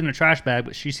possum, put it in a trash bag.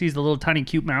 But she sees the little tiny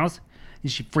cute mouse,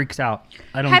 and she freaks out.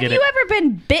 I don't Have get you it. ever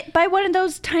been bit by one of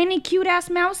those tiny cute ass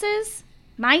mouses?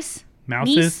 Mice?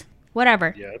 Mouses? Meese?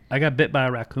 Whatever. Yeah. I got bit by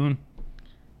a raccoon.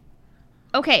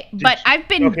 Okay, but I've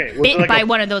been Okay, was it bit like by a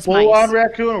one of those full-on mice.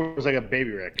 raccoon, or was it like a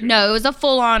baby raccoon? No, it was a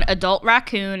full-on adult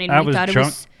raccoon, and I we was thought it drunk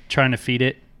was. trying to feed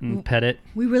it and pet it.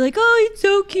 We were like, "Oh, it's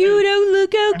so cute! Oh,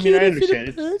 look how I mean, cute I it's in understand.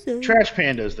 a puzzle." Trash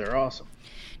pandas, they're awesome.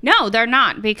 No, they're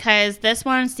not, because this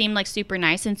one seemed like super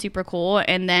nice and super cool,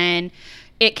 and then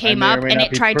it came I may or up may and not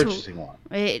it be tried purchasing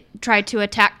one. to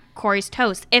attack Corey's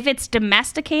toast. If it's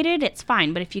domesticated, it's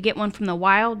fine, but if you get one from the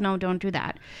wild, no, don't do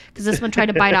that, because this one tried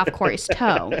to bite off Corey's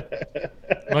toe.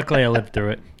 Luckily, I lived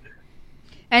through it.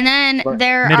 And then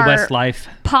there Midwest are life.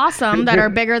 possum that are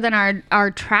bigger than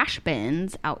our trash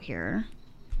bins out here.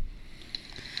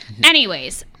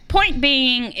 Anyways, point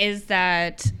being is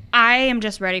that I am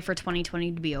just ready for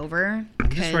 2020 to be over. I'm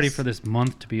just ready for this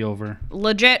month to be over.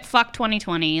 Legit, fuck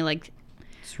 2020. Like,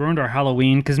 It's ruined our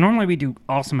Halloween, because normally we do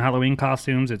awesome Halloween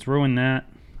costumes. It's ruined that.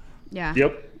 yeah.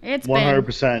 Yep. It's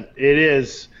 100%. It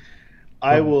is.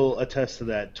 I will attest to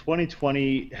that.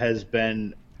 2020 has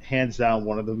been hands down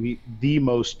one of the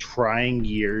most trying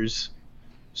years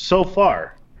so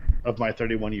far of my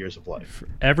 31 years of life.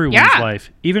 Everyone's Yeah. life.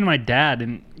 Even my dad,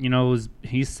 and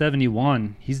he's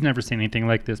 71. He's never seen anything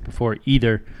like this before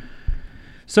either.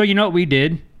 So you know what we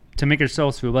did to make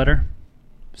ourselves feel better?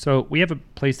 So we have a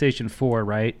PlayStation 4,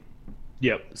 right?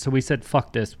 Yep. So we said,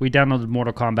 fuck this. We downloaded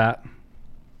Mortal Kombat.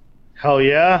 Hell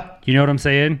yeah. You know what I'm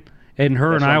saying? And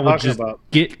her That's and what I I'm would talking just about.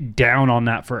 get down on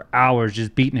that for hours,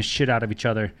 just beating the shit out of each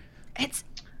other.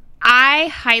 I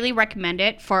highly recommend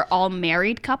it for all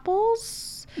married couples.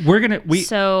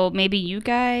 So maybe you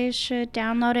guys should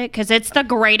download it, because it's the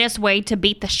greatest way to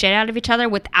beat the shit out of each other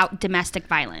without domestic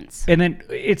violence. And then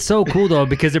it's so cool though,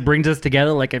 because it brings us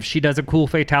together. Like if she does a cool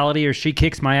fatality or she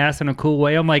kicks my ass in a cool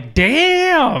way, I'm like,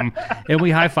 damn, and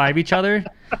we high five each other.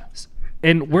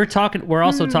 And we're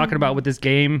also talking about with this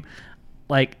game,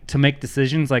 like to make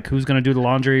decisions, like who's gonna do the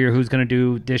laundry or who's gonna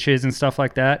do dishes and stuff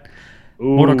like that.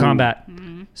 Mortal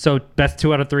Kombat. So best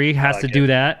 2 out of 3 has to do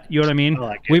that. You know what I mean? I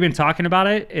like it. We've been talking about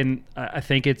it, and I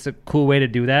think it's a cool way to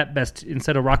do that. Best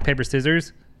instead of rock paper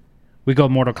scissors, we go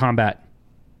Mortal Kombat.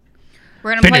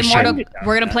 We're gonna Finish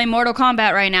play Mortal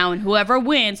Kombat right now, and whoever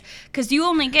wins, because you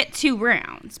only get 2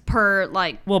 rounds per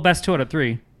Well, best 2 out of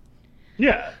 3.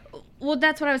 Yeah. Well,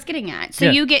 that's what I was getting at. So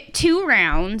Yeah. you get 2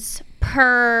 rounds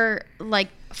per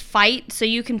fight, so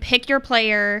you can pick your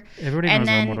player. Everybody and knows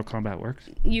how then Mortal Kombat works.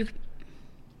 you.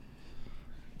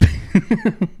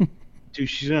 Dude,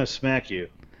 she's going to smack you.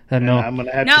 No. And I'm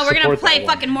gonna have No, to we're gonna support play that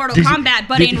one. fucking Mortal Did you- Kombat,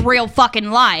 but did- in real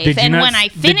fucking life. did you And not when I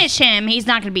s- did- finish him, he's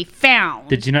not gonna be found.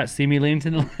 Did you not see me lean to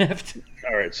the left?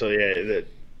 All right, so yeah,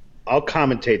 I'll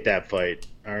commentate that fight.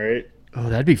 All right. Oh,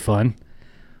 that'd be fun.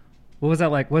 What was that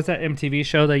like? What's that MTV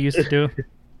show they used to do?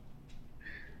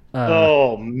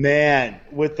 Oh man,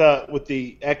 with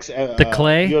the ex The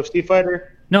Clay? UFC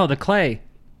fighter. No, the Clay.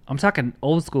 I'm talking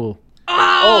old school.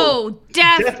 Oh,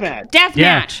 Deathmatch. Deathmatch.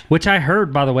 Yeah, which I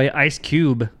heard, by the way, Ice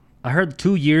Cube I heard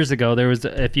 2 years ago there was,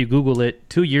 if you Google it,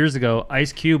 2 years ago,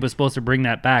 Ice Cube was supposed to bring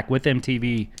that back with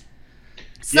MTV.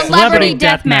 Celebrity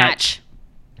Deathmatch.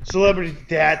 Celebrity,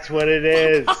 that's what it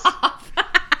is.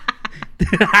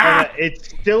 It's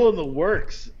still in the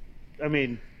works. I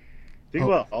mean, think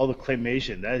about all the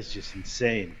claymation. That is just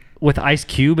insane. With Ice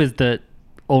Cube as the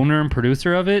owner and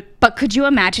producer of it. But could you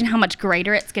imagine how much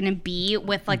greater it's going to be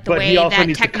with like the But he way also that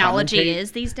needs to technology commentate.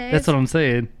 is these days? That's what I'm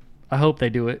saying. I hope they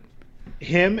do it.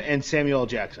 Him and Samuel L.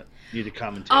 Jackson need to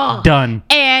commentate. Oh. Done.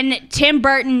 And Tim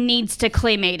Burton needs to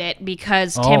claymate it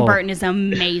because Tim Oh. Burton is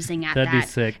amazing at That'd that. be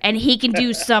sick. And he can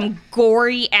do some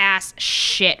gory ass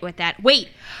shit with that. Wait,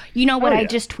 you know what Oh, I yeah.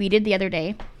 just tweeted the other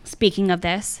day? Speaking of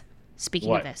this.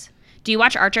 What? Do you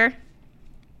watch Archer?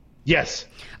 Yes.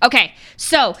 Okay,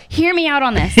 so hear me out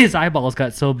on this. His eyeballs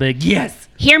got so big. Yes.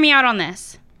 Hear me out on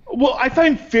this. Well, I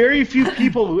find very few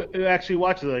people who actually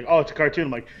watch it. They're like, oh, it's a cartoon.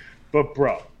 I'm like, but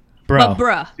bro, Bro. But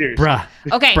bruh. seriously. Bruh.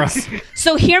 Okay, Bruh.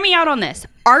 so hear me out on this.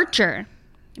 Archer,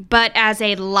 but as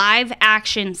a live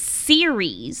action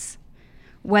series,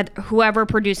 whoever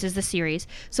produces the series.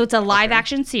 So it's a live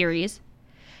action series.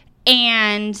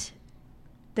 And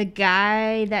the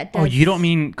guy that does Oh, you don't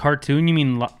mean cartoon? You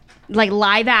mean... like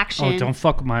live action. Oh, don't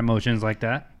fuck with my emotions like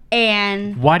that.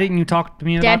 And Why didn't you talk to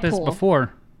me about this Deadpool.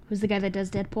 before? who's the guy that does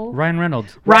Deadpool? Ryan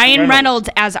Reynolds. Ryan Reynolds. Reynolds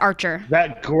as Archer.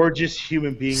 That gorgeous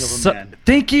human being of a man.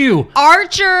 Thank you.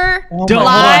 Archer Don't- hold on.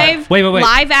 live Wait.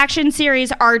 live action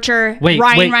series Archer. Wait,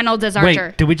 Ryan wait, Reynolds as wait.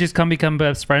 Archer. Did we just become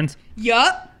best friends?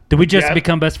 Yup. Did we just Yeah.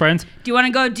 become best friends? Do you want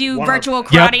to go do 100%. virtual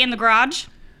karate in the garage?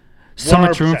 So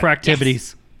much room 100%. for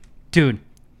activities. Dude,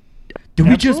 did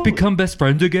we just Absolutely. become best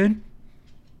friends again?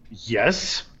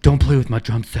 Yes. Don't play with my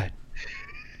drum set.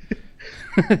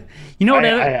 You know what?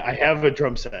 I have a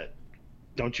drum set.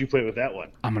 Don't you play with that one.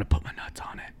 I'm going to put my nuts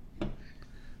on it.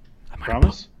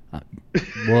 Promise?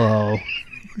 Whoa.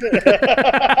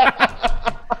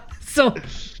 so,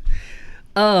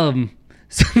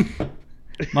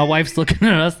 my wife's looking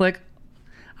at us like,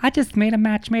 I just made a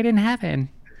match made in heaven.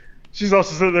 She's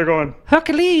also sitting there going,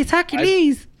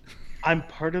 Hercules. I'm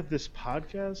part of this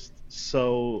podcast,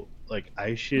 so like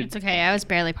I should. It's okay. I was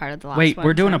barely part of the last Wait, one.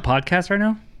 we're doing a podcast right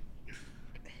now?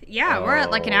 Yeah, we're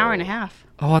at like an hour and a half.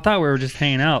 Oh, I thought we were just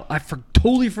hanging out. I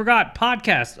totally forgot.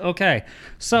 Podcast. Okay.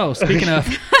 So, speaking of...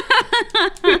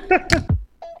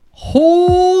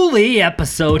 Holy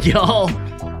episode, y'all.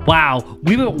 Wow.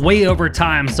 We went way over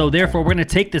time, so therefore we're going to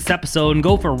take this episode and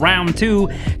go for round 2.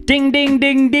 Ding, ding,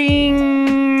 ding,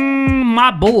 ding.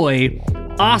 My boy,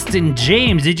 Austin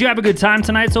James. Did you have a good time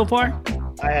tonight so far?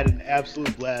 I had an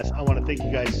absolute blast. I want to thank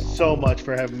you guys so much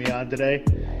for having me on today.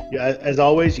 Yeah, as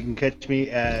always, you can catch me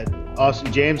at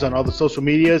Austin James on all the social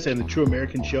medias and the True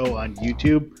American Show on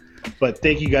YouTube. But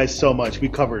thank you guys so much. We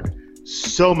covered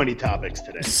so many topics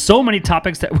today. So many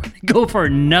topics that we're going to go for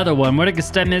another one. We're going to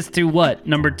extend this to what?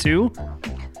 Number 2?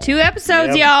 2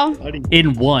 episodes, Yep, y'all. buddy.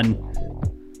 In one.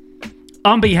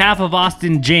 On behalf of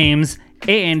Austin James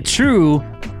and True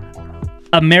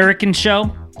American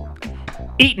Show,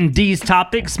 Eaton D's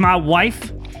Topics, my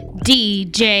wife,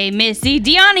 DJ Missy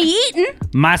Deanna Eaton.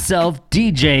 myself,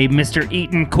 DJ Mr.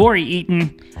 Eaton, Corey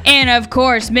Eaton. And of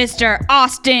course, Mr.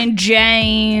 Austin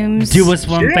James. Do us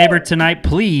one favor tonight,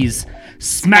 please.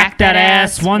 Smack that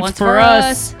ass once for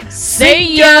us.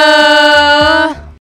 See ya!